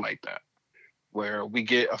score like that, where we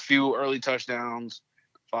get a few early touchdowns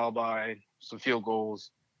followed by some field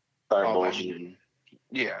goals.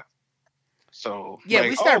 Yeah. So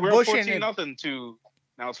we start bushing 14-0 to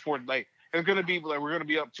now it's 4. Like, it's gonna be like we're gonna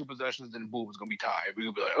be up 2 possessions, and boom, it's gonna be tied. We're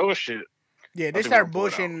gonna be like, oh shit. Yeah, they start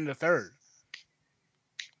bushing in the third.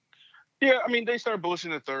 Yeah, I mean, they start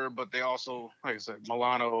bushing in the third, but they also, like I said,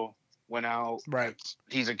 Milano went out. Right.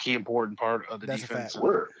 He's a key important part of the defense.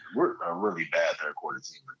 We're a really bad third quarter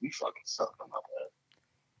team. We fucking suck about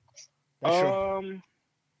that.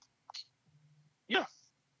 Yeah.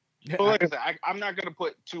 But like I said, I'm not gonna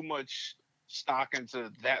put too much stock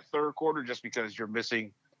into that third quarter just because you miss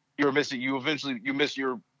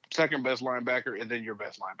your second best linebacker and then your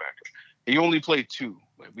best linebacker. And you only play 2.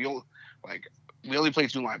 We only play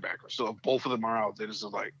 2 linebackers. So if both of them are out, then it's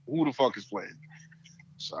just like, who the fuck is playing?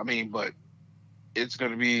 So I mean, but it's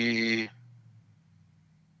gonna be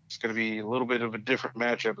a little bit of a different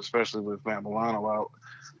matchup, especially with Matt Milano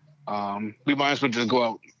out. We might as well just go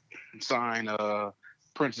out and sign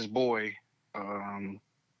Prince's boy,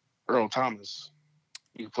 Earl Thomas.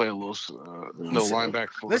 You can play a little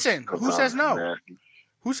linebacker for us. Listen, who says no? Man.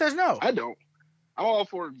 Who says no? I don't. I'm all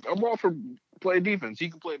for play defense. He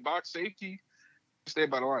can play box safety, stay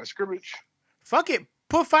by the line of scrimmage. Fuck it.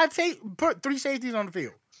 Put 3 safeties on the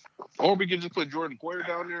field. Or we can just put Jordan Poyer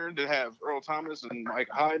down there to have Earl Thomas and like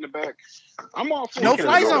high in the back. I'm all for no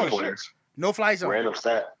fly zone. No fly zone. Random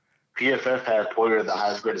stat. PFF had Poyer the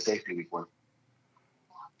highest graded safety week 1.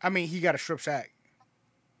 I mean, he got a strip sack.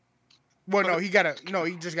 Well, no, he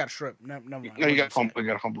just got a strip. No, he got a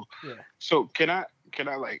fumble. Yeah. So can I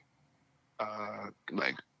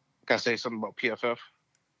say something about PFF?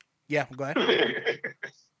 Yeah, go ahead.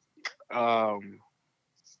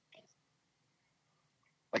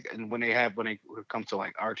 And when it comes to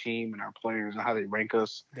like our team and our players and how they rank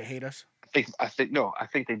us, they hate us. I think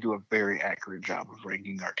they do a very accurate job of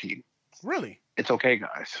ranking our team. Really? It's okay,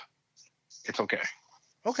 guys. It's okay.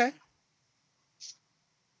 Okay.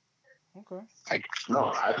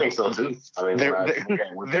 No, I think so too. I mean,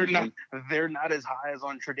 they're not as high as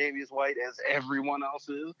on Tre'Davious White as everyone else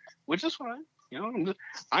is, which is fine. You know,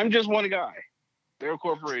 I'm just one guy. They're a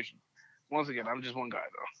corporation. Once again, I'm just one guy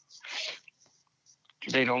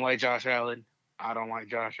though. They don't like Josh Allen. I don't like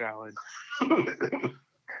Josh Allen.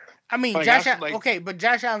 I mean, but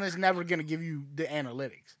Josh Allen is never going to give you the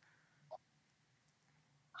analytics.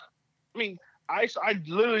 I mean, I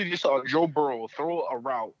literally just saw Joe Burrow throw a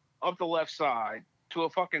route up the left side to a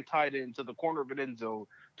fucking tight end to the corner of an end zone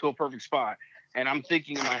to a perfect spot. And I'm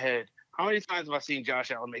thinking in my head, how many times have I seen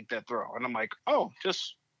Josh Allen make that throw? And I'm like, oh,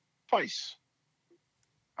 just twice.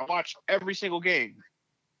 I watched every single game.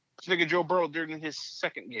 This nigga Joe Burrow during his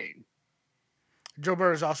second game. Joe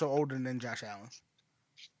Burrow is also older than Josh Allen.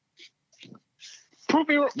 Prove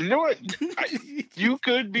me wrong. You know what? You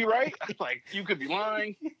could be right. Like, you could be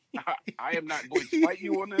lying. I am not going to fight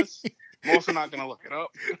you on this. I'm also not going to look it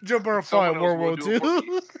up. Joe Burrow fought in World War II.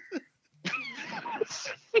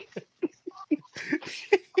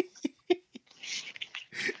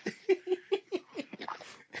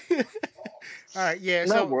 All right, yeah.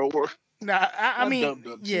 Not World War. Nah, I mean,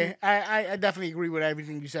 yeah, I definitely agree with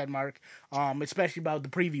everything you said, Mark. Especially about the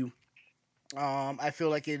preview. I feel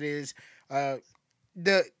like it is the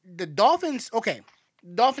Dolphins. Okay,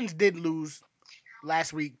 Dolphins did lose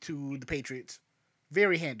last week to the Patriots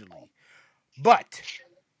very handily, but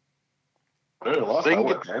they lost by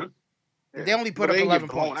what, 10? Yeah. They only put up 11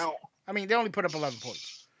 points. I mean, they only put up 11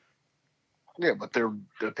 points. Yeah, but the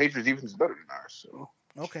Patriots defense is better than ours. So.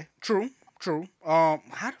 Okay, true. How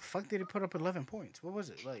the fuck did they put up 11 points? What was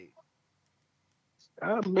it like?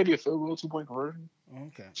 Maybe a field goal, 2-point conversion.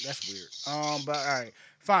 Okay, that's weird. But all right,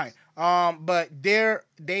 fine. But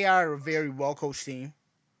they are a very well coached team.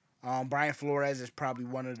 Brian Flores is probably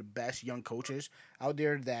one of the best young coaches out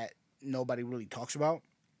there that nobody really talks about.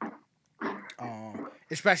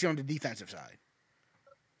 Especially on the defensive side.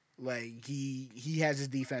 Like he has his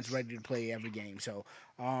defense ready to play every game. So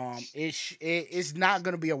it's not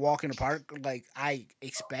gonna be a walk in the park. Like I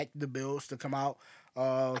expect the Bills to come out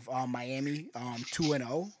of Miami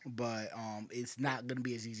 2-0, but it's not gonna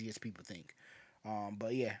be as easy as people think.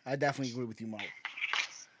 But yeah, I definitely agree with you, Mark.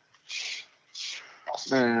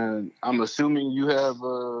 And I'm assuming you have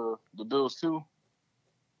the Bills too.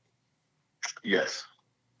 Yes,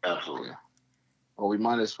 absolutely. Well, we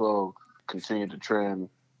might as well continue the trend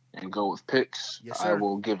and go with picks. Yes, sir. I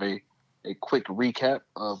will give a quick recap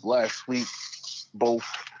of last week. Both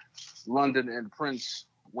London and Prince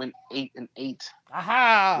went 8-8.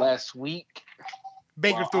 Aha! Last week.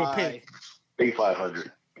 Baker threw a pick. Big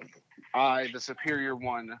 500. The superior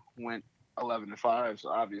one, went 11-5. So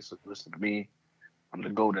obviously, listen to me. I'm the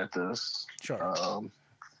GOAT at this. Sure.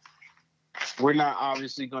 We're not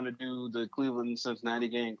obviously going to do the Cleveland-Cincinnati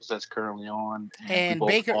game because that's currently on. And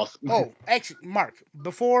Baker. Actually, Mark,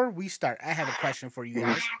 before we start, I have a question for you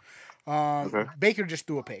guys. Okay. Baker just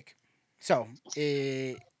threw a pick. So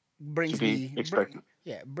it brings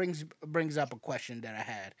brings up a question that I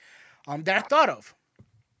had that I thought of.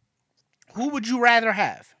 Who would you rather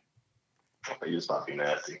have? You just not be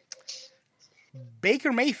nasty.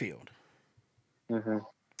 Baker Mayfield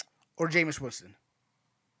or Jameis Winston?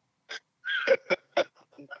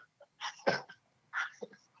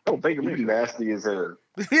 Oh, Baker Mayfield nasty as hell.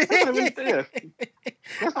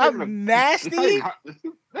 I'm nasty?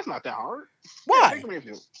 That's not that hard. Why?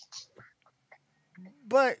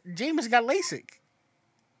 But Jameis got LASIK.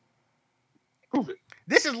 Prove it.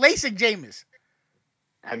 This is LASIK Jameis.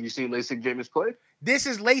 Have you seen LASIK Jameis play? This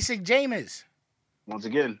is LASIK Jameis. Once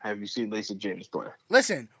again, have you seen LASIK Jameis play?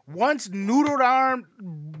 Listen, once noodled arm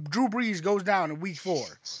Drew Brees goes down in week 4,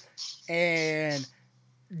 and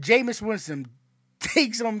Jameis Winston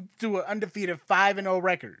takes him to an undefeated 5-0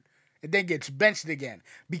 record, and then gets benched again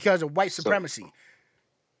because of white supremacy,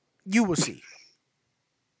 you will see.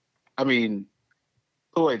 I mean,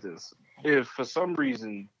 go like this. If for some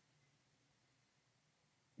reason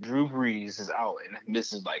Drew Brees is out and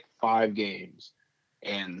misses like 5 games,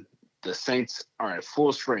 and the Saints are at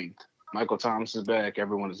full strength, Michael Thomas is back,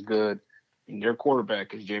 everyone is good, and their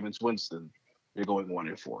quarterback is Jameis Winston, you're going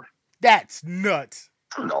 1-4. That's nuts.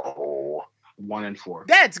 No. 1-4.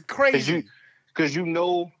 That's crazy. Because you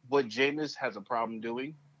know what Jameis has a problem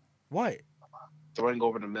doing? What? Throwing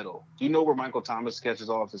over the middle. Do you know where Michael Thomas catches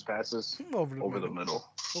all of his passes? Over the middle.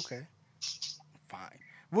 Okay. Fine.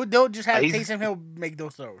 Well, they'll just have Taysom Hill make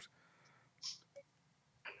those throws.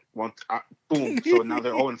 Boom. So now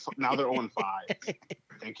they're 0-5.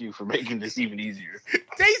 Thank you for making this even easier.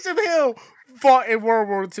 Taysom Hill fought in World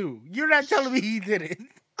War II. You're not telling me he didn't.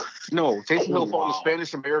 No, Taysom Hill fought in the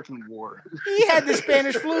Spanish-American War. He had the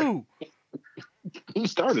Spanish flu. He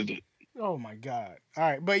started it. Oh my God! All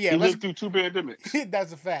right, but yeah, he lived through 2 pandemics.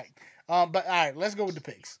 That's a fact. But all right, let's go with the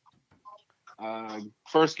picks.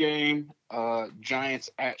 First game, Giants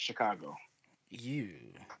at Chicago.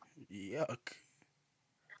 Yuck.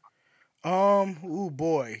 Oh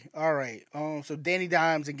boy. All right. So Danny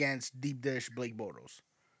Dimes against Deep Dish Blake Bortles.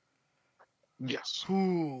 Yes.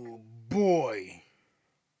 Ooh boy.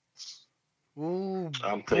 Ooh.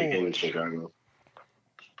 I'm taking Chicago.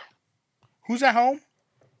 Who's at home?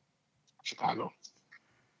 Chicago.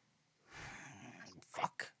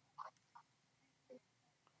 Fuck.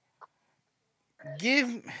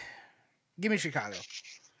 Give me Chicago.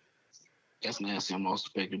 That's nasty. I'm also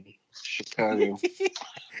picking Chicago.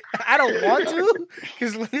 I don't want to,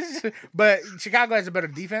 but Chicago has a better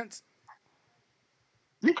defense.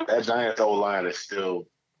 That Giants O-line is still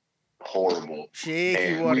horrible.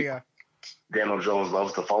 Shaky Warrior. Daniel Jones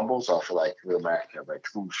loves to fumble, so I feel like Will Mack have like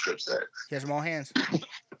 2 strip sacks. He has more hands.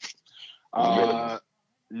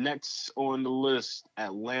 Next on the list,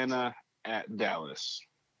 Atlanta at Dallas.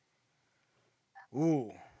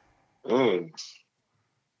 Ooh.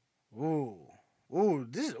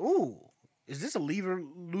 Is this a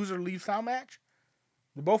loser leave town match?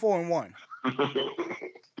 They're both 0-1.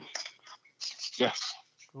 Yes.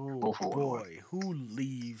 Oh boy, who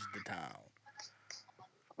leaves the town?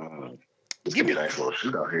 Give me a nice little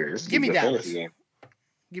shootout here. Give me Dallas.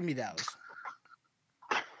 Give me Dallas.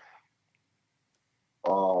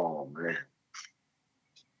 Oh man.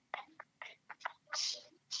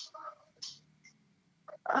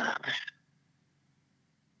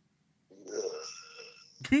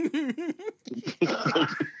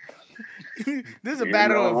 This is a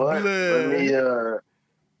battle of blood. Let me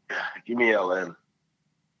give me LN.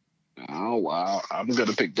 Oh wow, I'm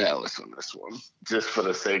gonna pick Dallas on this one, just for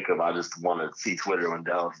the sake of I just want to see Twitter when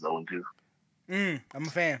Dallas is 0-2. I'm a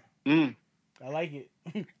fan. I like it.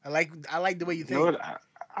 I like the way you think. You know what?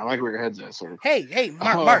 I like where your head's at, sir. Hey,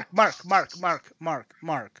 Mark.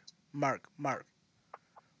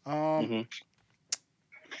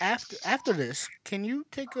 After this, can you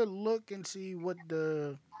take a look and see what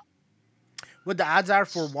the odds are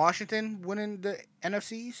for Washington winning the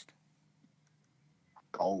NFC East?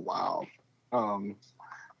 Oh wow.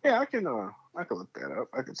 Yeah, I can look that up.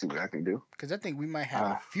 I can see what I can do. Because I think we might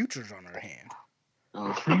have futures on our hand.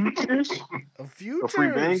 Futures? A futures. A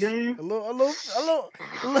free bang game? A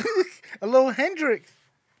little Hendrix.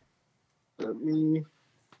 Let me.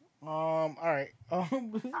 All right. I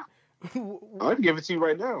can give it to you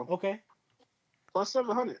right now. Okay. Plus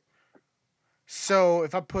 700. So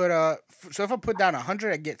if I put down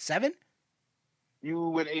 100, I get 7. You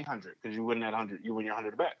win 800 because you win that 100. You win your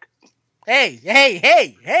 100 back. Hey,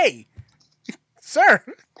 sir.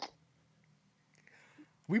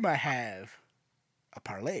 We might have a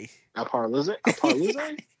parlay. A parlay?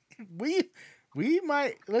 we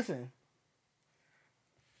might listen.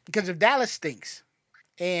 Because if Dallas stinks,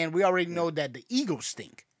 and we already know that the Eagles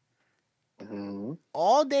stink,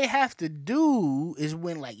 all they have to do is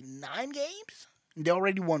win like 9 games. They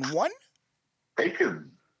already won 1. They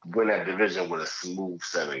could win that division with a smooth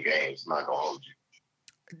 7 games. Not gonna hold you.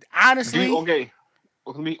 Honestly, let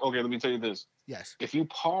me tell you this. Yes. If you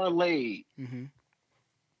parlay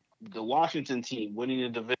the Washington team winning the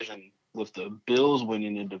division with the Bills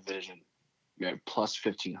winning the division, you're at plus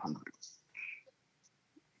 1,500.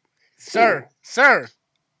 Sir.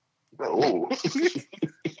 Oh.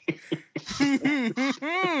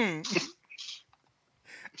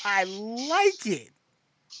 I like it.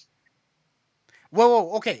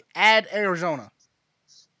 Whoa, okay. Add Arizona.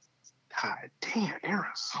 God damn,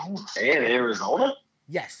 Arizona. And Arizona?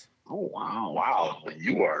 Yes. Oh, wow. Wow.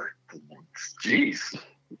 You are. Jeez.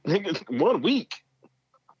 Nigga, 1 week.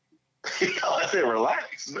 I said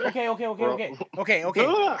relax. Man. Okay.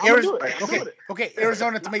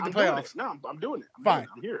 Arizona to make the playoffs. No, I'm doing it. Fine.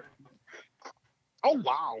 I'm here. Oh,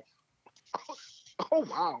 wow. Oh,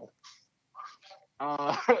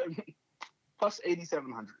 wow. Plus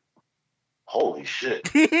 8,700. Holy shit.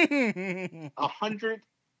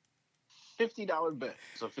 $150 bet.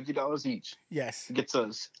 So $50 each. Yes. Gets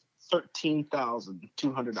us $13,200.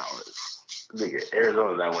 Nigga,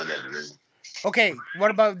 Arizona that win that division. Okay,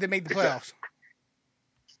 what about they make the playoffs?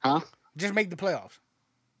 Huh? Just make the playoffs.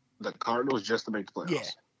 The Cardinals just to make the playoffs. Yeah.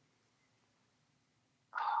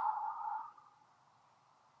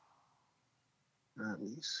 Let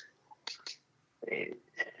me see.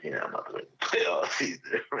 I'm not going to playoffs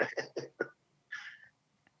either, man.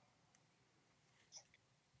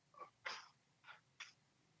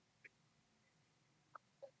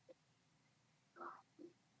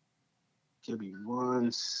 Give me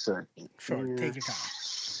 1 second. Sure, take your time.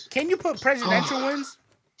 Can you put presidential wins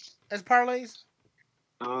as parlays?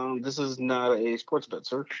 This is not a sports bet,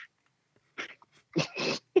 sir.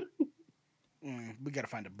 We gotta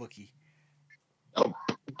find a bookie. Oh,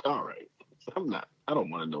 all right. I don't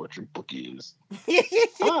want to know what your bookie is.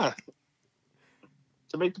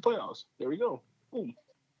 To make the playoffs. There we go. Boom.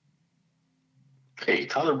 Hey,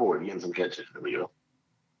 Tyler Boyd, getting some catches. There we go.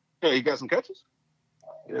 Yeah, you got some catches?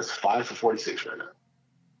 It's 5 for 46 right now.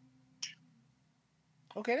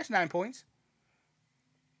 Okay, that's 9 points.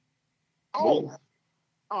 Oh.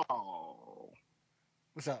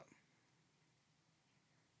 What's up?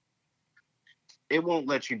 It won't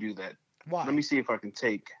let you do that. Why? Let me see if I can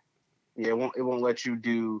take. Yeah, it won't let you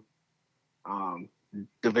do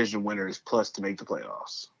division winners plus to make the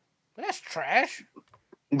playoffs. That's trash.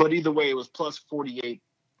 But either way, it was plus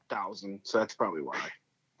 48,000, so that's probably why.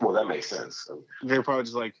 Well, that makes sense. They're probably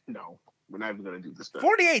just like, no, we're not even going to do this.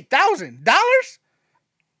 $48,000?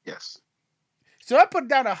 Yes. So I put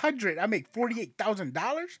down 100. I make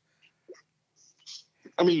 $48,000.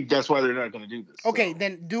 I mean, that's why they're not going to do this. Okay,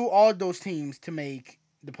 then do all those teams to make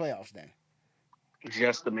the playoffs. Then.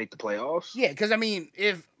 Just to make the playoffs? Yeah, because I mean,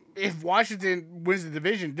 if Washington wins the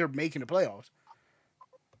division, they're making the playoffs.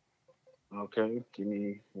 Okay, give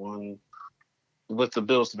me 1. With the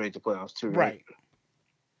Bills to make the playoffs too, right?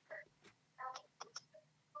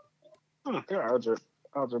 Their odds are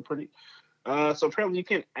pretty. So apparently you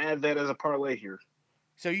can add that as a parlay here.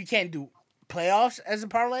 So you can't do playoffs as a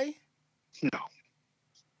parlay? No.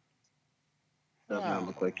 Does not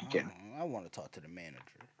look like you can. I want to talk to the manager.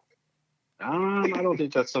 I don't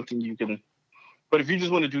think that's something you can. But if you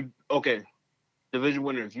just want to do division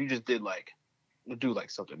winner, if you just did do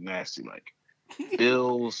something nasty like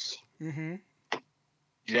Bills,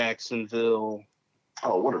 Jacksonville.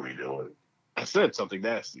 Oh, what are we doing? I said something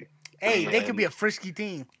nasty. Hey, they could be a frisky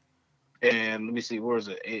team. And let me see, where is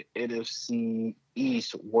it? NFC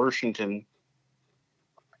East, Washington.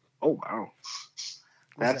 Oh wow,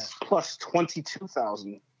 that's plus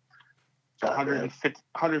 22,000.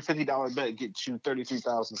 $150 bet gets you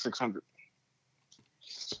 33,600.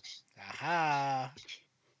 Aha!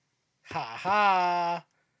 Ha ha!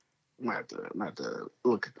 Might have to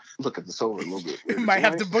look at this over a little bit. Might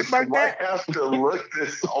have to bookmark that. Might have to look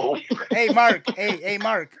this over. Hey Mark. Hey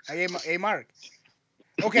Mark. Hey Mark.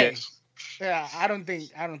 Okay. Yes. Yeah, I don't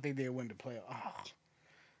think they win the playoff. Oh,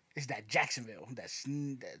 it's that Jacksonville. That's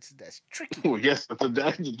tricky. Well, yes,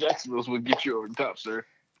 the Jacksonville's will get you over the top, sir.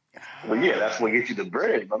 Well, yeah, that's what gets you the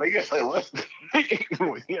bread. But I guess what?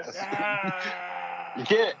 Yes. You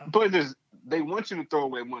can't. But they want you to throw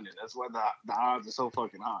away money. That's why the odds are so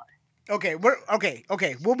fucking high. Okay,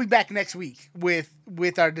 okay. We'll be back next week with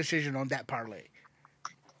our decision on that parlay.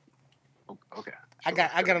 Okay. I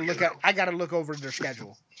gotta look over their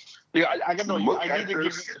schedule. Yeah, I got no. I need to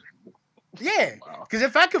give you. Yeah, because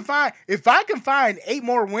if I can find 8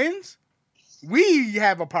 more wins, we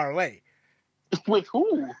have a parlay. With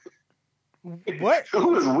who? What?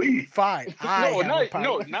 Who is we? Fine. Not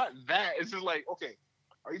that. It's just like, okay,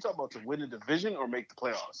 are you talking about to win a division or make the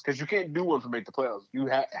playoffs? Because you can't do one for make the playoffs. You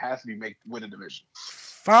have to be win a division.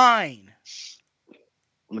 Fine.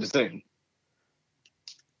 I'm just saying.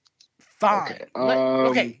 Fine.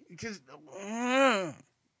 Okay. Because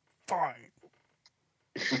fine.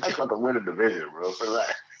 I got to win a division, bro. For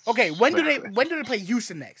that. Okay. When do they play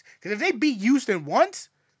Houston next? Because if they beat Houston once,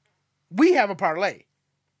 we have a parlay.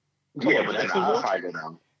 Yeah, but then I'll find it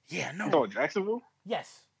out. Yeah, no. No, Jacksonville?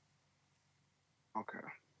 Yes. Okay.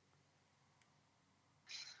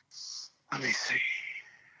 Let me see.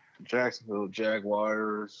 Jacksonville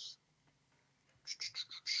Jaguars.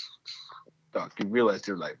 Doc, you realize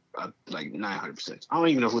they're like 900%. I don't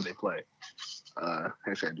even know who they play.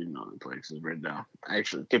 Actually, I do know who they play because it's written down.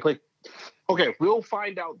 Actually, they play. Okay, we'll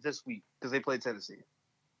find out this week because they play Tennessee.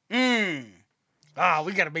 We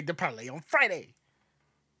gotta make the parlay on Friday.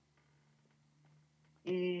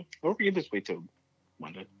 Or we can just wait till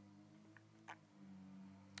Monday.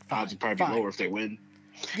 Odds would probably be lower if they win.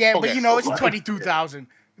 Yeah, okay, but it's 22,000.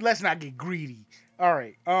 Let's not get greedy. All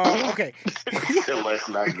right. Okay. Let's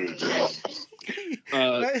not get greedy.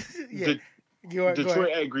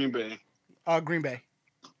 Detroit at Green Bay. Green Bay.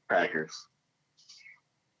 Packers.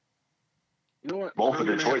 You know what? Both of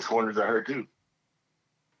Detroit's corners are hurt too.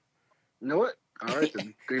 You know what? All right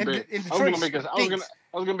then. Green Bay.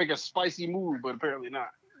 I was gonna make a spicy move, but apparently not.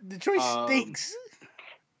 Detroit stinks.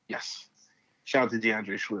 Yes. Shout out to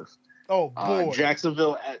DeAndre Swift. Oh boy.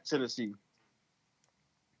 Jacksonville at Tennessee.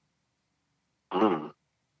 Give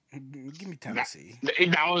me Tennessee.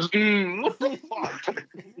 That was what the fuck?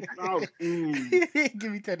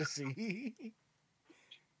 Give me Tennessee.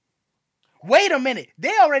 Wait a minute.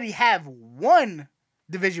 They already have one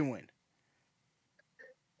division win.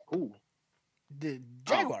 Who? The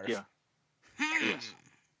Jaguars. Yeah. Yes.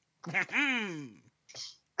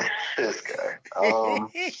 This guy.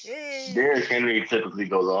 Derrick Henry typically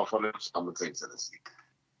goes off on it. So I'm gonna take Tennessee.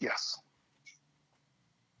 Yes.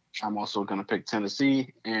 I'm also gonna pick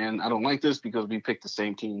Tennessee, and I don't like this because we picked the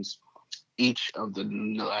same teams each of the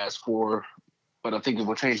last 4, but I think it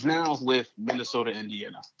will change now with Minnesota,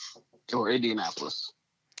 Indiana, or Indianapolis.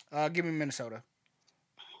 Give me Minnesota.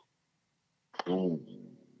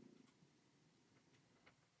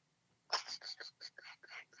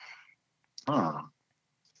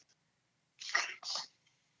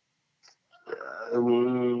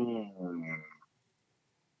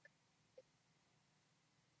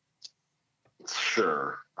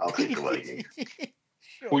 Sure, I'll take the Vikings.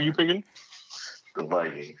 Sure. Who are you picking? The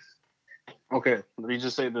Vikings. Okay, let me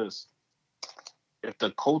just say this. If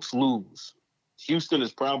the Colts lose, Houston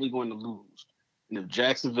is probably going to lose. And if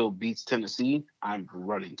Jacksonville beats Tennessee, I'm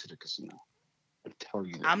running to the casino. I'm telling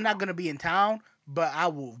you that. I'm not going to be in town, but I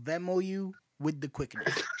will Venmo you with the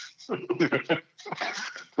quickness.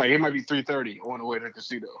 Like, it might be 3:30 on the way to the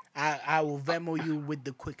casino. I will Venmo you with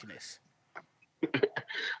the quickness.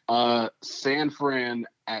 San Fran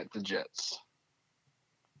at the Jets.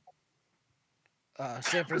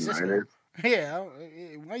 San Francisco. Yeah.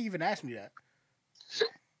 Why you even ask me that?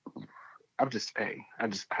 I just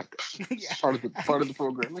have to. Yeah. Part of the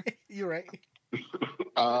programming. You're right.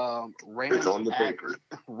 Rams on the paper.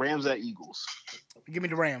 Rams at Eagles. Give me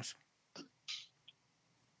the Rams.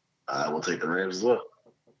 I will take the Rams as well.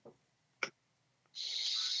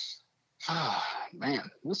 Man,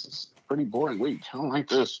 this is a pretty boring week. I don't like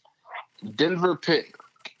this. Denver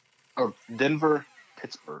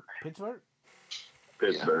Pittsburgh. Pittsburgh.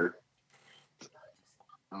 Pittsburgh. Yeah.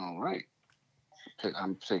 All right.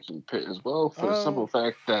 I'm taking Pitt as well for the simple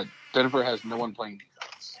fact that Denver has no one playing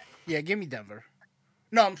defense. Yeah, give me Denver.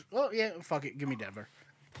 No, fuck it. Give me Denver.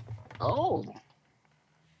 Oh.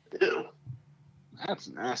 Ew. That's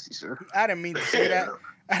nasty, sir. I didn't mean to say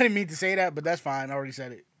that. But that's fine. I already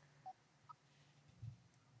said it.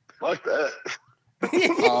 Fuck that.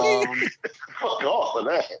 Fuck all of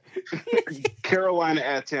that. Carolina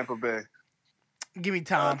at Tampa Bay. Give me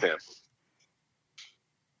Tom.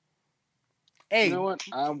 Hey, you know what?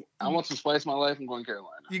 I want to spice my life. I'm going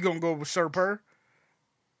Carolina. You gonna go with Sir Purr?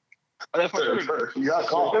 Oh, that's Sir Purr. You gotta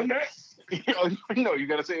call him that. No, you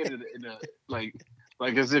gotta say it in a like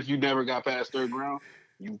as if you never got past third round.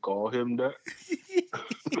 You call him that.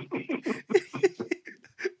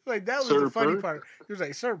 Like that was Sir the funny Purr? Part. He was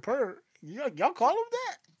like, Sir Purr. Y'all call him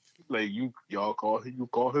that? Like y'all call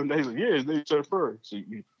him that? He's like, yeah, his name's Sir Purr. So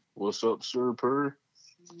what's up, Sir Purr?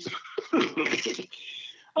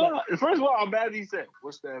 First of all, I'm mad he said,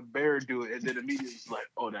 "What's that bear doing?" And then immediately he's like,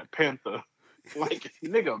 "Oh, that panther." Like,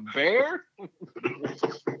 nigga, bear?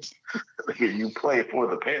 You play for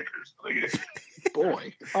the Panthers.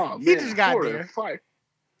 Boy. Oh, man. He just got there. Fight.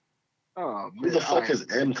 Oh, man. Who the fuck is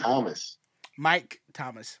M. Thomas? Mike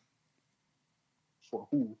Thomas. For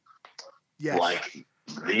who? Yes. Like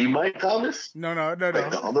the Mike Thomas? No. Like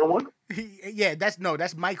the other one?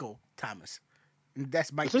 That's Michael Thomas.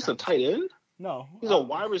 That's Mike. Is this Thomas. A tight end? No. He's a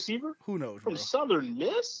wide receiver? Who knows? From Southern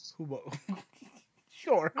Miss?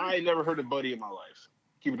 Sure. I ain't never heard of Buddy in my life.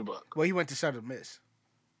 Keep it a buck. Well, he went to Southern Miss.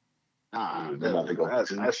 I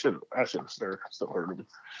should have still heard of him.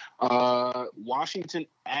 Washington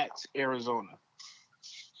at Arizona.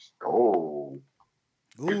 Oh.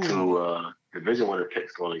 Your two division winner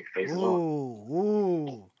picks going to face off.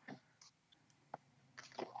 Ooh.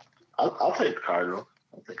 I'll take the Cardinals.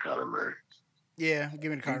 I'll take Kyler Murray. Yeah, give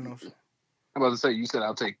me the Cardinals. I'm about to say, you said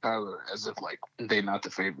I'll take Kyler as if like they not the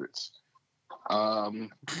favorites. You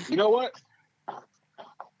know what?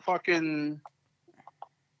 Fucking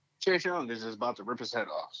Chase Young is just about to rip his head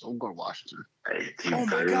off, so I'm going to Washington. Hey, oh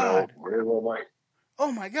my god! Where's my Mike?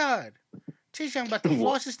 Oh my god! Chase Young about to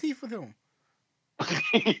floss his teeth with him.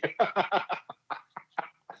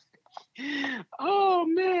 Oh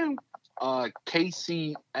man!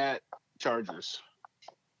 KC at Chargers.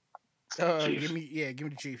 Give me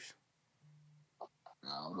the Chiefs.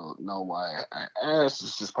 I don't know why I asked.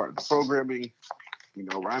 It's just part of the programming. You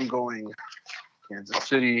know where I'm going. Kansas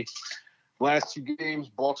City. Last two games,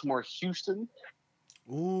 Baltimore, Houston.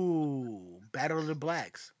 Ooh, Battle of the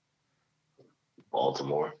Blacks.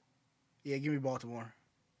 Baltimore. Yeah, give me Baltimore.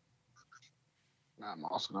 I'm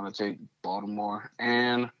also going to take Baltimore.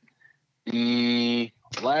 And the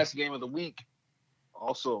last game of the week,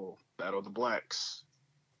 also Battle of the Blacks.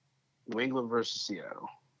 New England versus Seattle.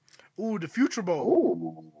 Ooh, the Future Bowl.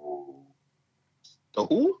 Ooh. The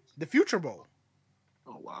who? The Future Bowl.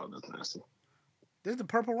 Oh, wow, that's nasty. This is the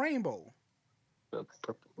Purple Rainbow. The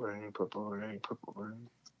Purple Rain.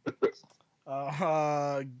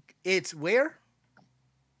 It's where?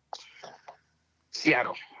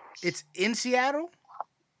 Seattle. It's in Seattle?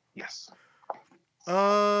 Yes. That's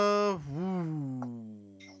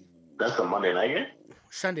a Monday night game?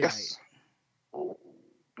 Sunday night. Oh,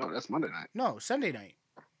 no, that's Monday night. No, Sunday night.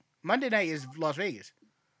 Monday night is Las Vegas.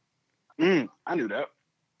 I knew that.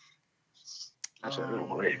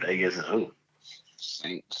 Wait, Vegas is who?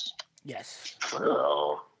 Saints. Yes.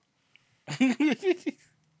 Oh.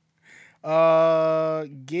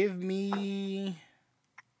 Give me.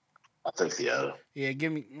 I'll take Seattle. Yeah,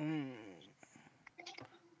 give me.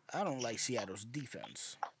 I don't like Seattle's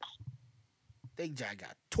defense. They just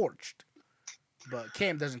got torched. But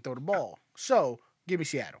Cam doesn't throw the ball. So, give me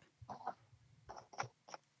Seattle.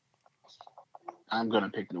 I'm going to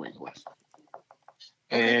pick New England.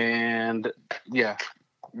 And, yeah,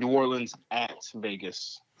 New Orleans at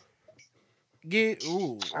Vegas. I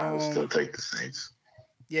would still take the Saints.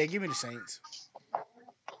 Yeah, give me the Saints.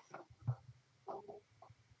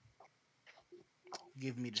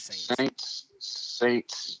 Give me the Saints.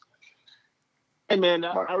 Saints. Hey, man,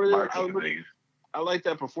 I like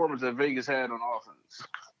that performance that Vegas had on offense.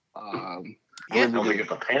 Yeah, don't think it's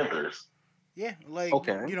the Panthers. Yeah, like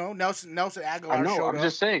okay. Nelson Aguilar. I know. Showed I'm up.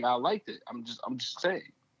 just saying. I liked it. I'm just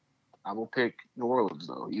saying. I will pick New Orleans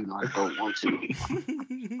though, even though I don't want to.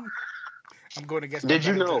 I'm going against. Did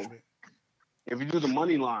you know? Judgment. If you do the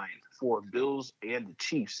money line for Bills and the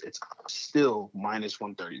Chiefs, it's still minus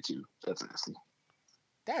 132. That's nasty.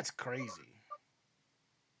 That's crazy.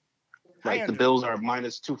 Like the Bills are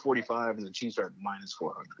minus 245 and the Chiefs are minus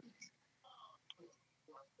 400.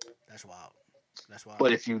 That's wild. That's wild.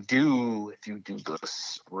 But if you do the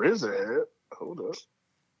spread, hold up.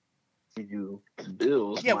 If you do the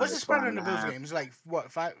Bills. Yeah, what's the spread in the Bills game? It's like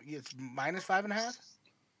what, 5? It's minus 5.5.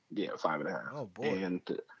 Yeah, 5.5. Oh boy.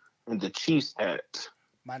 And the Chiefs at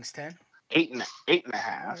minus 10. 8.5.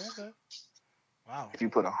 Oh, okay. Wow. If you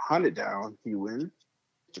put 100 down, you win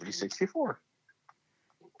 364.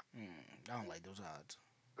 I don't like those odds.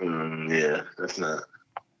 Yeah, that's not.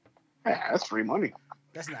 Yeah, that's free money.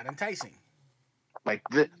 That's not enticing. Like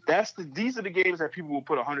these are the games that people will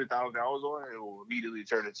put $100,000 on and it will immediately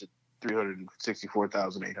turn into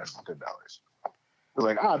 $364,810. They're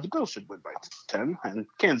like, the Bills should win by 10, and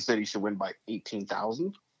Kansas City should win by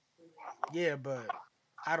 18,000. Yeah, but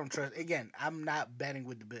I don't trust. Again, I'm not betting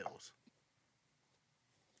with the Bills.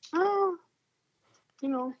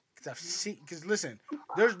 Because listen,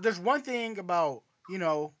 there's one thing about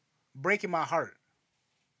breaking my heart.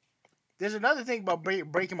 There's another thing about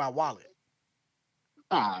breaking my wallet.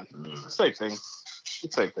 Same thing.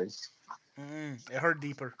 Same thing. It hurt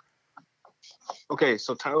deeper. Okay,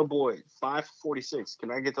 so Tyler Boyd, 546.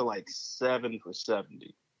 Can I get to like 7 for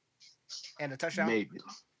 70? And a touchdown? Maybe.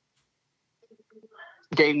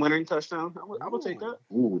 Game-winning touchdown? I would take that.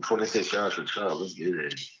 Ooh, 26 yards for Chubb. Let's get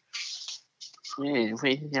it. Yeah,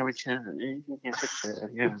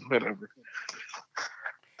 whatever.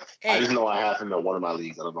 Hey. I just know I have him in one of my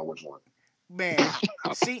leagues. I don't know which one. Man,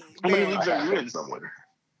 see, how many leagues are you in? Somewhere.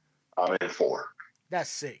 I'm in 4. That's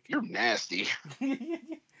sick. You're nasty.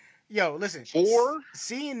 Yo, listen. 4?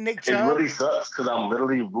 Seeing Nick Chubb. It really sucks because I'm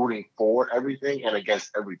literally rooting for everything and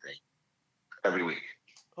against everything every week.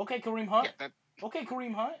 Okay, Kareem Hunt. Okay,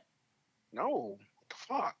 Kareem Hunt. No, what the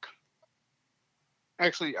fuck?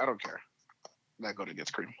 Actually, I don't care. That go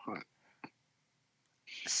against Kareem Hunt.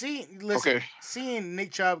 Seeing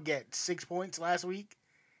Nick Chubb get 6 points last week,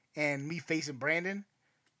 and me facing Brandon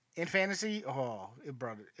in fantasy,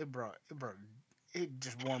 it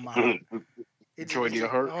just warmed my heart. It joined your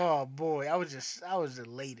heart. Oh boy, I was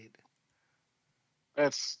elated.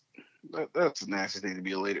 That's a nasty thing to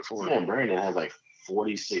be elated for. Yeah, Brandon has like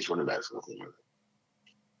 46 running backs with him.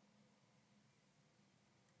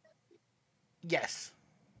 Yes,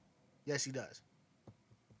 he does.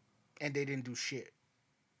 And they didn't do shit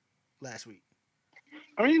last week.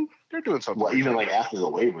 I mean, they're doing something. Well, even like after the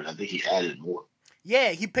waivers, I think he added more.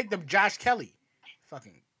 Yeah, he picked up Josh Kelly.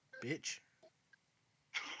 Fucking bitch.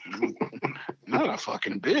 Not a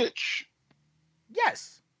fucking bitch.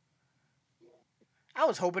 Yes. I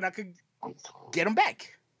was hoping I could get him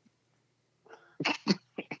back.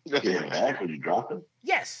 Get him back when you drop him?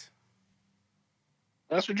 Yes.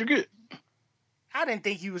 That's what you get. I didn't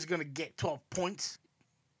think he was going to get 12 points.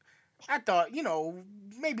 I thought,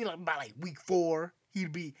 maybe by week 4,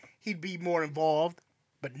 he'd be more involved.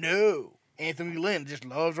 But no. Anthony Lynn just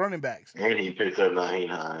loves running backs. And he picked up Nyheim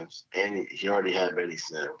Hines. And he already had Benny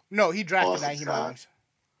Snell. No, he drafted Nyheim Hines.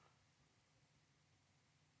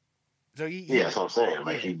 So that's what I'm saying.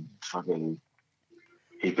 Like, he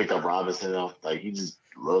picked up Robinson. Like, he just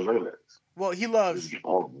loves running backs. Well, he loves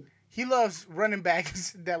running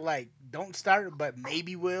backs that, don't start, but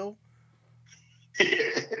maybe will.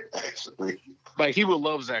 Actually. Like, he would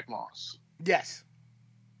love Zach Moss. Yes.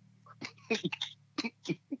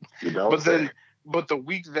 But the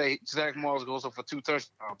week that Zach Moss goes up for 2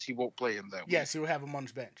 touchdowns, he won't play him that week. Yes, he'll have him on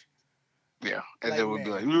his bench. Yeah, and then we'll be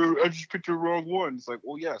like, I just picked the wrong one. It's like,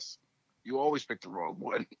 well, yes, you always pick the wrong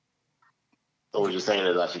one. So what you're saying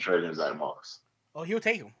is I should trade him Zach Moss. Oh, he'll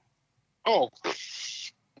take him. Oh,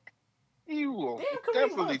 he will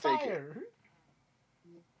definitely take him.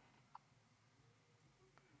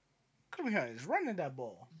 Come here, he's running that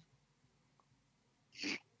ball.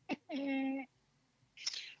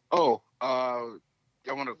 I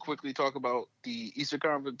want to quickly talk about the Eastern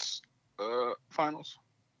Conference finals.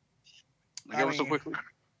 So quickly.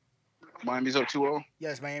 Miami's up 2-0.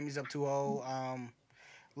 Yes, Miami's up 2-0.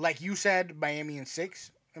 Like you said, Miami in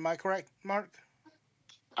 6. Am I correct, Mark?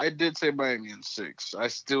 I did say Miami in 6. I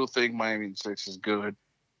still think Miami in 6 is good.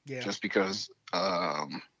 Yeah. Just because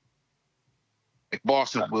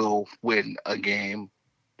Boston will win a game.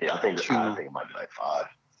 Yeah, I think it might be like 5.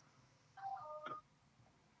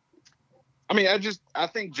 I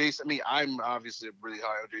think Jason. I'm obviously really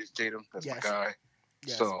high on Jason Tatum. That's my guy.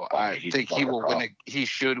 Yes. So I think he will win. He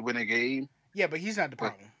should win a game. Yeah, but he's not the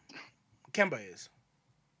problem. Kemba is.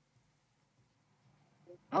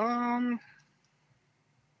 I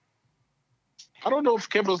don't know if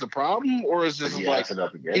Kemba's the problem or is this like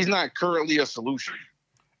he's not currently a solution.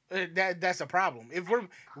 That's a problem. If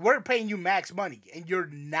we're paying you max money and you're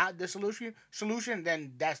not the solution,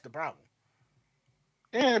 then that's the problem.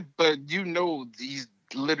 Yeah, but he's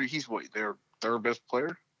what, their third best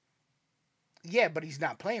player? Yeah, but he's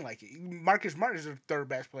not playing like it. Marcus Smart is their third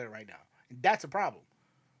best player right now. And that's a problem.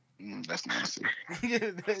 That's nasty.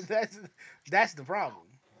 that's the problem.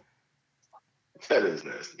 That is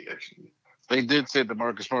nasty, actually. They did say the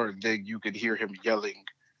Marcus Smart thing. You could hear him yelling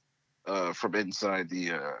from inside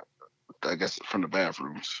the, I guess, from the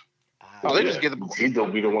bathrooms. Just gave them.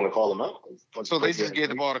 We don't want to call him out. So they just gave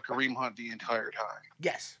the ball to Kareem Hunt the entire time.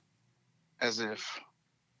 Yes. As if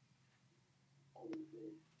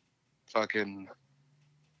fucking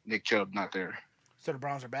Nick Chubb not there. So the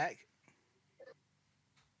Browns are back?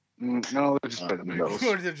 No, they just played the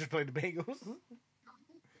Bengals. They just played the Bengals.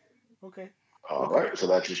 Okay. All right. So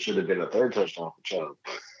that just should have been a third touchdown for Chubb.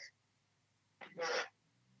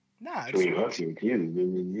 Nah, it's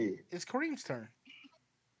Kareem's turn.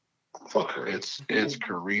 Fuck her. It's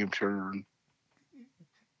Kareem's turn.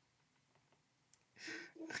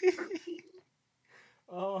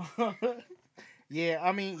 Yeah,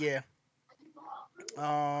 I mean, yeah.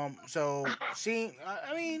 So seeing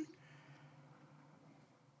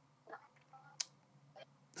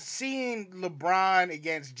LeBron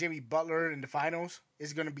against Jimmy Butler in the finals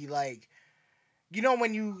is gonna be like,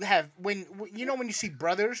 when you see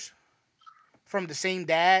brothers from the same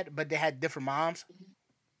dad but they had different moms.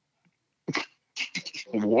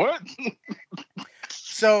 What?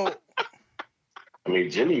 So, I mean,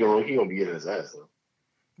 Jimmy he gonna be getting his ass though.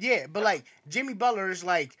 Yeah, but like Jimmy Butler is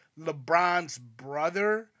like LeBron's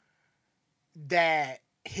brother that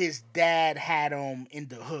his dad had him in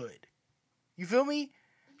the hood. You feel me?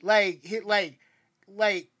 Like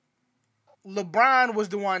LeBron was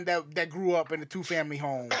the one that grew up in a 2-family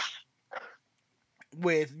home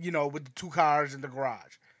with the 2 cars in the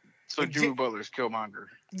garage. So Jimmy Butler's Killmonger.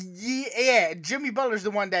 Yeah, Jimmy Butler's the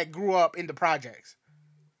one that grew up in the projects.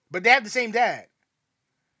 But they have the same dad.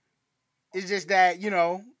 It's just that,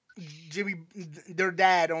 their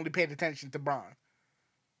dad only paid attention to Bron.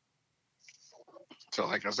 So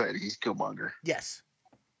like I said, he's Killmonger. Yes.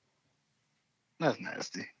 That's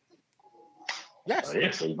nasty. Yes. Yeah,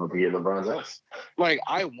 so you're going to be getting LeBron's ass. Like,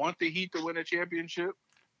 I want the Heat to win a championship.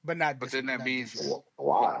 But not But then that means...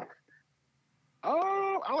 Why?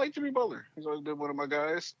 I like Jimmy Butler. He's always been one of my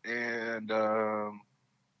guys. And, I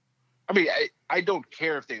don't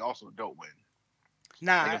care if they also don't win.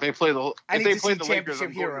 Nah. Like if they play the Lakers,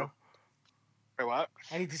 I'm hero. Hey, what?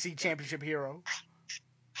 I need to see championship hero.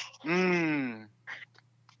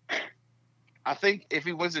 I think if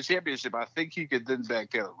he wins the championship, I think he could then back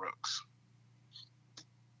Taylor Rooks.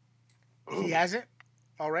 He hasn't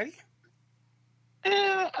already?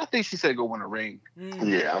 Yeah, I think she said go win a ring.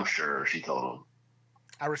 Yeah, I'm sure she told him.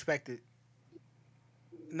 I respect it.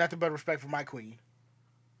 Nothing but respect for my queen.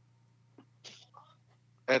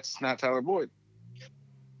 That's not Tyler Boyd.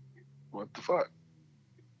 What the fuck?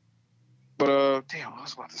 But damn, I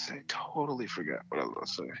was about to say. Totally forgot what I was about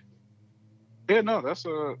to say. Yeah, no, that's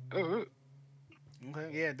it. Okay,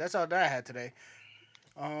 yeah, that's all that I had today.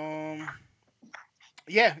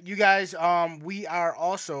 Yeah, you guys, we are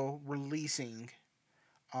also releasing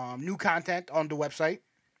new content on the website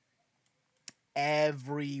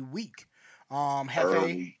every week.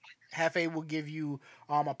 Hefe will give you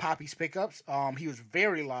a Poppy's pickups. He was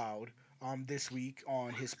very loud this week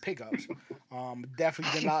on his pickups.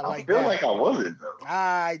 Definitely did not like that. I feel like I wasn't though.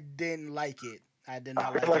 I didn't like it. I did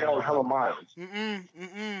not like it. I feel like I was hella mild.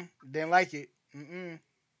 Didn't like it.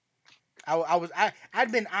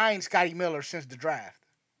 I'd been eyeing Scotty Miller since the draft.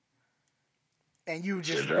 And you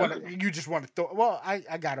just want to throw. Well,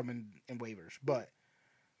 I got him in waivers, but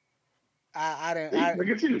I didn't. Look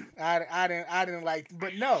at you. I didn't like.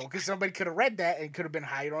 But no, because somebody could have read that and could have been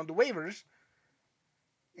higher on the waivers,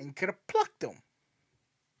 and could have plucked him.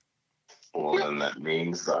 Well, then that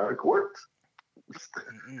means the arc worked.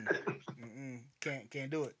 Can't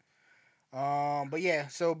do it. But yeah,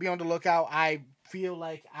 so be on the lookout. I feel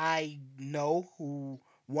like I know who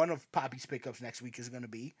one of Poppy's pickups next week is going to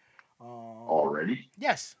be. Already?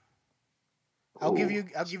 Yes. I'll give you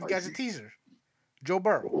guys a teaser. Joe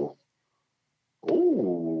Burrow.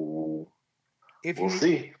 Ooh. We'll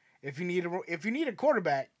see. If you need a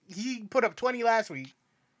quarterback, he put up 20 last week,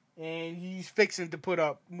 and he's fixing to put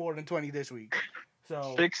up more than 20 this week.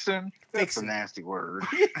 So fixing? That's a nasty word.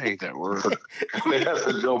 I hate that word. That's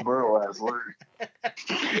a Joe Burrow ass word.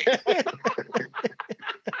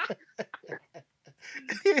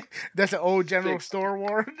 That's an old general store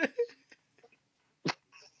award.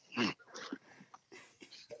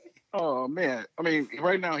 Oh man, I mean,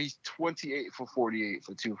 right now he's 28 for 48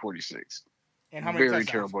 for 246. And how many Very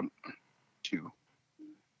touchdowns? terrible. 2.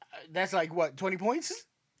 That's like what, 20 points?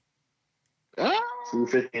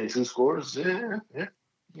 250 and 2 scores. Yeah.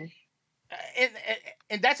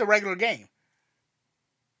 And that's a regular game.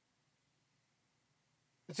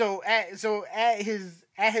 So at his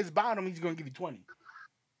bottom, he's gonna give you 20.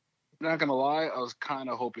 Not gonna lie, I was kind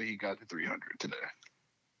of hoping he got to 300 today.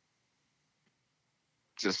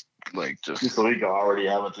 Just so he can already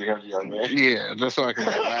have a 300-yard man. Yeah, just so I can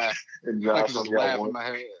laugh. I can just laugh in my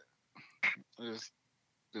head.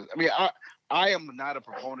 I mean, I am not a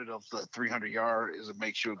proponent of the 300-yard is it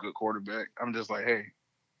makes you a good quarterback. I'm just like, hey,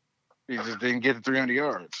 he just didn't get the 300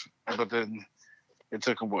 yards, but then it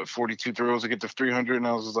took him 42 throws to get to 300, and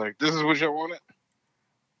I was just like, this is what y'all wanted.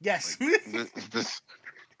 Yes. Like, this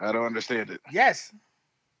I don't understand it. Yes.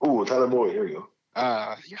 Ooh, Tyler Boyd. Here we go.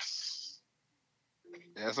 Yes.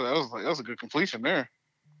 Yeah, so that was a good completion there.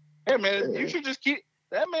 Hey man, you should just keep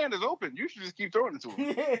that man is open. You should just keep throwing it to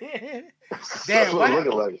him. Damn, what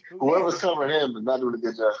looking like. Whoever's covering him is not doing a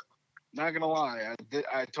good job. Not gonna lie,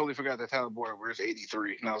 I totally forgot that Tyler Boyd wears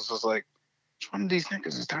 83, and I was just like, which one of these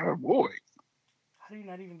niggas is Tyler Boyd? How do you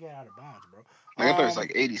not even get out of bounds, bro? I thought it was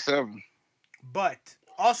like 87. But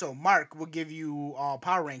also, Mark will give you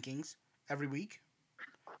power rankings every week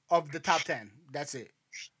of the top 10. That's it.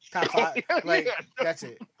 Top 5. That's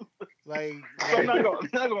it. Like, so I'm not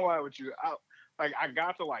gonna lie with you. I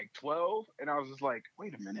got to like 12, and I was just like,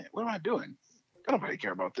 wait a minute, what am I doing? Nobody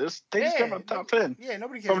care about this. They just care about the top 10. Yeah,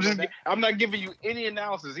 nobody cares about that. I'm not giving you any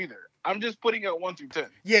analysis either. I'm just putting it 1 through 10.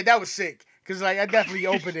 Yeah, that was sick. Because, like, I definitely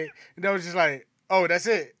opened it, and I was just like, oh, that's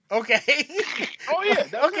it. Okay. Oh, yeah.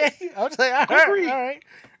 That's okay. It. I was like, all right.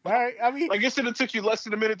 I mean, I guess it took you less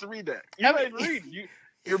than a minute to read that. You didn't read.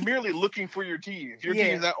 You're merely looking for your team. Your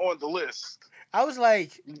team's not on the list. I was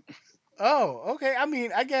like, oh, okay. I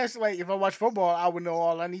mean, I guess, like, if I watch football, I would know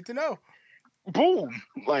all I need to know. Boom.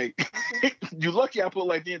 Like, you're lucky I put,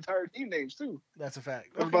 like, the entire team names, too. That's a fact.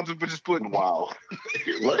 I was about to just put... Wow.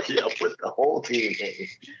 You're lucky I put the whole team name.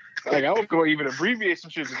 Like, I was going to even abbreviate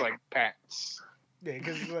some shit just like Pats. Yeah,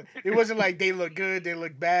 because it wasn't like they look good, they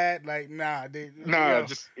look bad. Like, nah.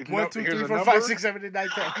 Just... 1, 2, 3, 4, 5, 6, 7, 8, 9,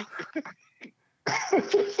 10.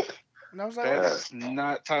 And I was like, that's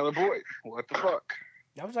not Tyler Boyd. What the fuck?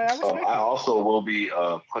 I was like, I also will be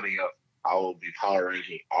I will be power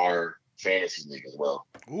ranking our fantasy league as well.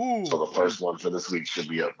 Ooh. So the first one for this week should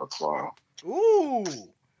be up for tomorrow. Ooh.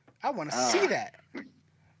 I want to see that.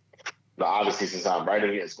 Now, obviously, since I'm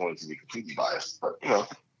writing it, it's going to be completely biased. But, you know.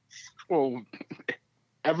 Well,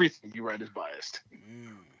 everything you write is biased.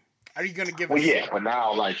 Are you going to give us... Well, yeah, but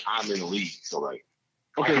now, like, I'm in the league, so, like,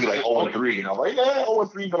 okay, be like 0-3, and I'm like, yeah,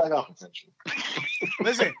 0-3, but I got potential.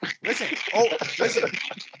 Listen.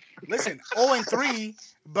 0-3,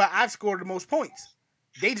 but I've scored the most points.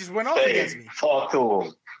 They just went off against me. Talk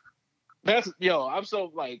to them. I'm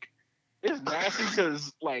so, like, it's nasty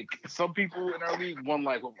because, like, some people in our league won,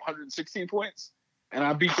 like, 116 points, and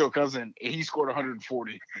I beat your cousin, and he scored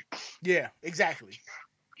 140. Yeah, exactly.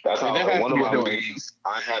 That's how one of my leagues,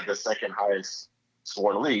 I had the second highest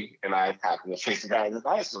score in the league, and I happened to face the guy in the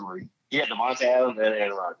highest in the league. He had Devontae Adams and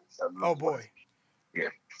Aaron Rodgers. Oh, boy. Yeah,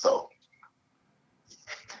 so,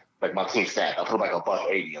 like, my team stat, I put like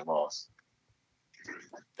 $180 and lost.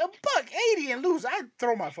 $180 and lose? I'd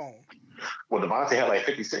throw my phone. Well, Devontae had like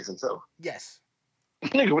 56 himself. Yes.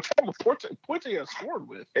 Nigga, what type of points he has scored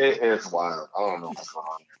with? It's wild. I don't know what's going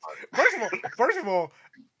on. First of all,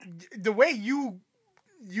 the way you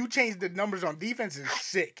changed the numbers on defense is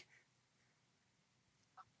sick.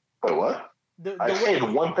 Wait, what? I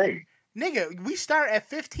changed one thing. Nigga, we start at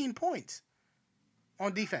 15 points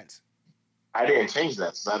on defense. I didn't change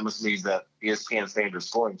that, so that must mean that ESPN standard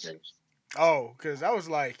scoring changed. Oh, because I was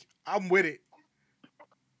like, I'm with it.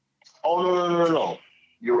 Oh, no.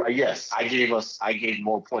 You're right. Yes, I gave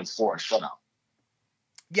more points for a shutout.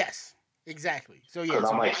 Yes, exactly. So yeah,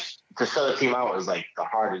 because I'm like, to shut a team out is like the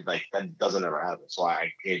hardest. Like that doesn't ever happen. So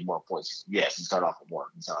I gave more points. Yes, you start off with 1,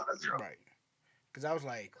 you start off at 0. Right. Because I was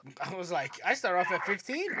like, I start off at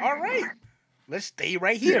 15. All right, let's stay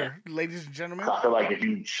right here, ladies and gentlemen. I feel like if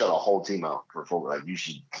you shut a whole team out for football, like you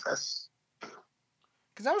should. That's.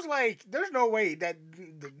 Because I was like, there's no way that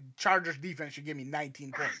the Chargers defense should give me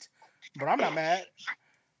 19 points. But I'm not mad.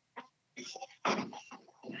 I'm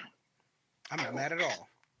not mad at all.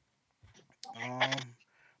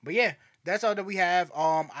 But yeah, that's all that we have.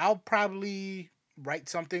 I'll probably write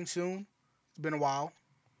something soon. It's been a while.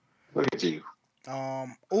 Look at you.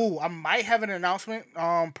 I might have an announcement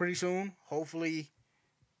pretty soon. Hopefully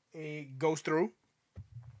it goes through.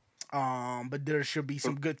 But there should be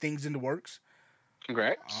some good things in the works.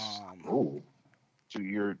 Congrats. Oh. To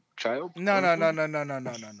your child? No.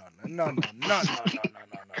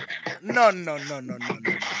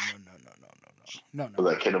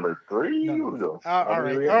 Like kid number 3? No. All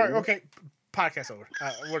right. Okay. Podcast over.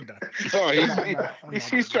 We're done. Oh,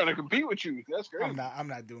 he's trying to compete with you. That's great. I'm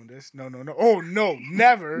not doing this. No. Oh no,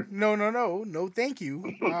 never. No. Thank you.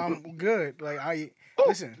 Good. Like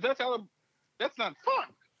listen. That's not fun.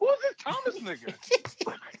 Who's this Thomas nigga?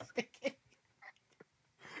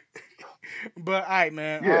 But all right,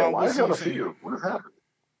 man. Yeah, why is it on the field? What is happening?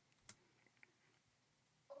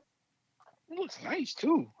 It looks nice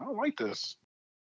too. I don't like this.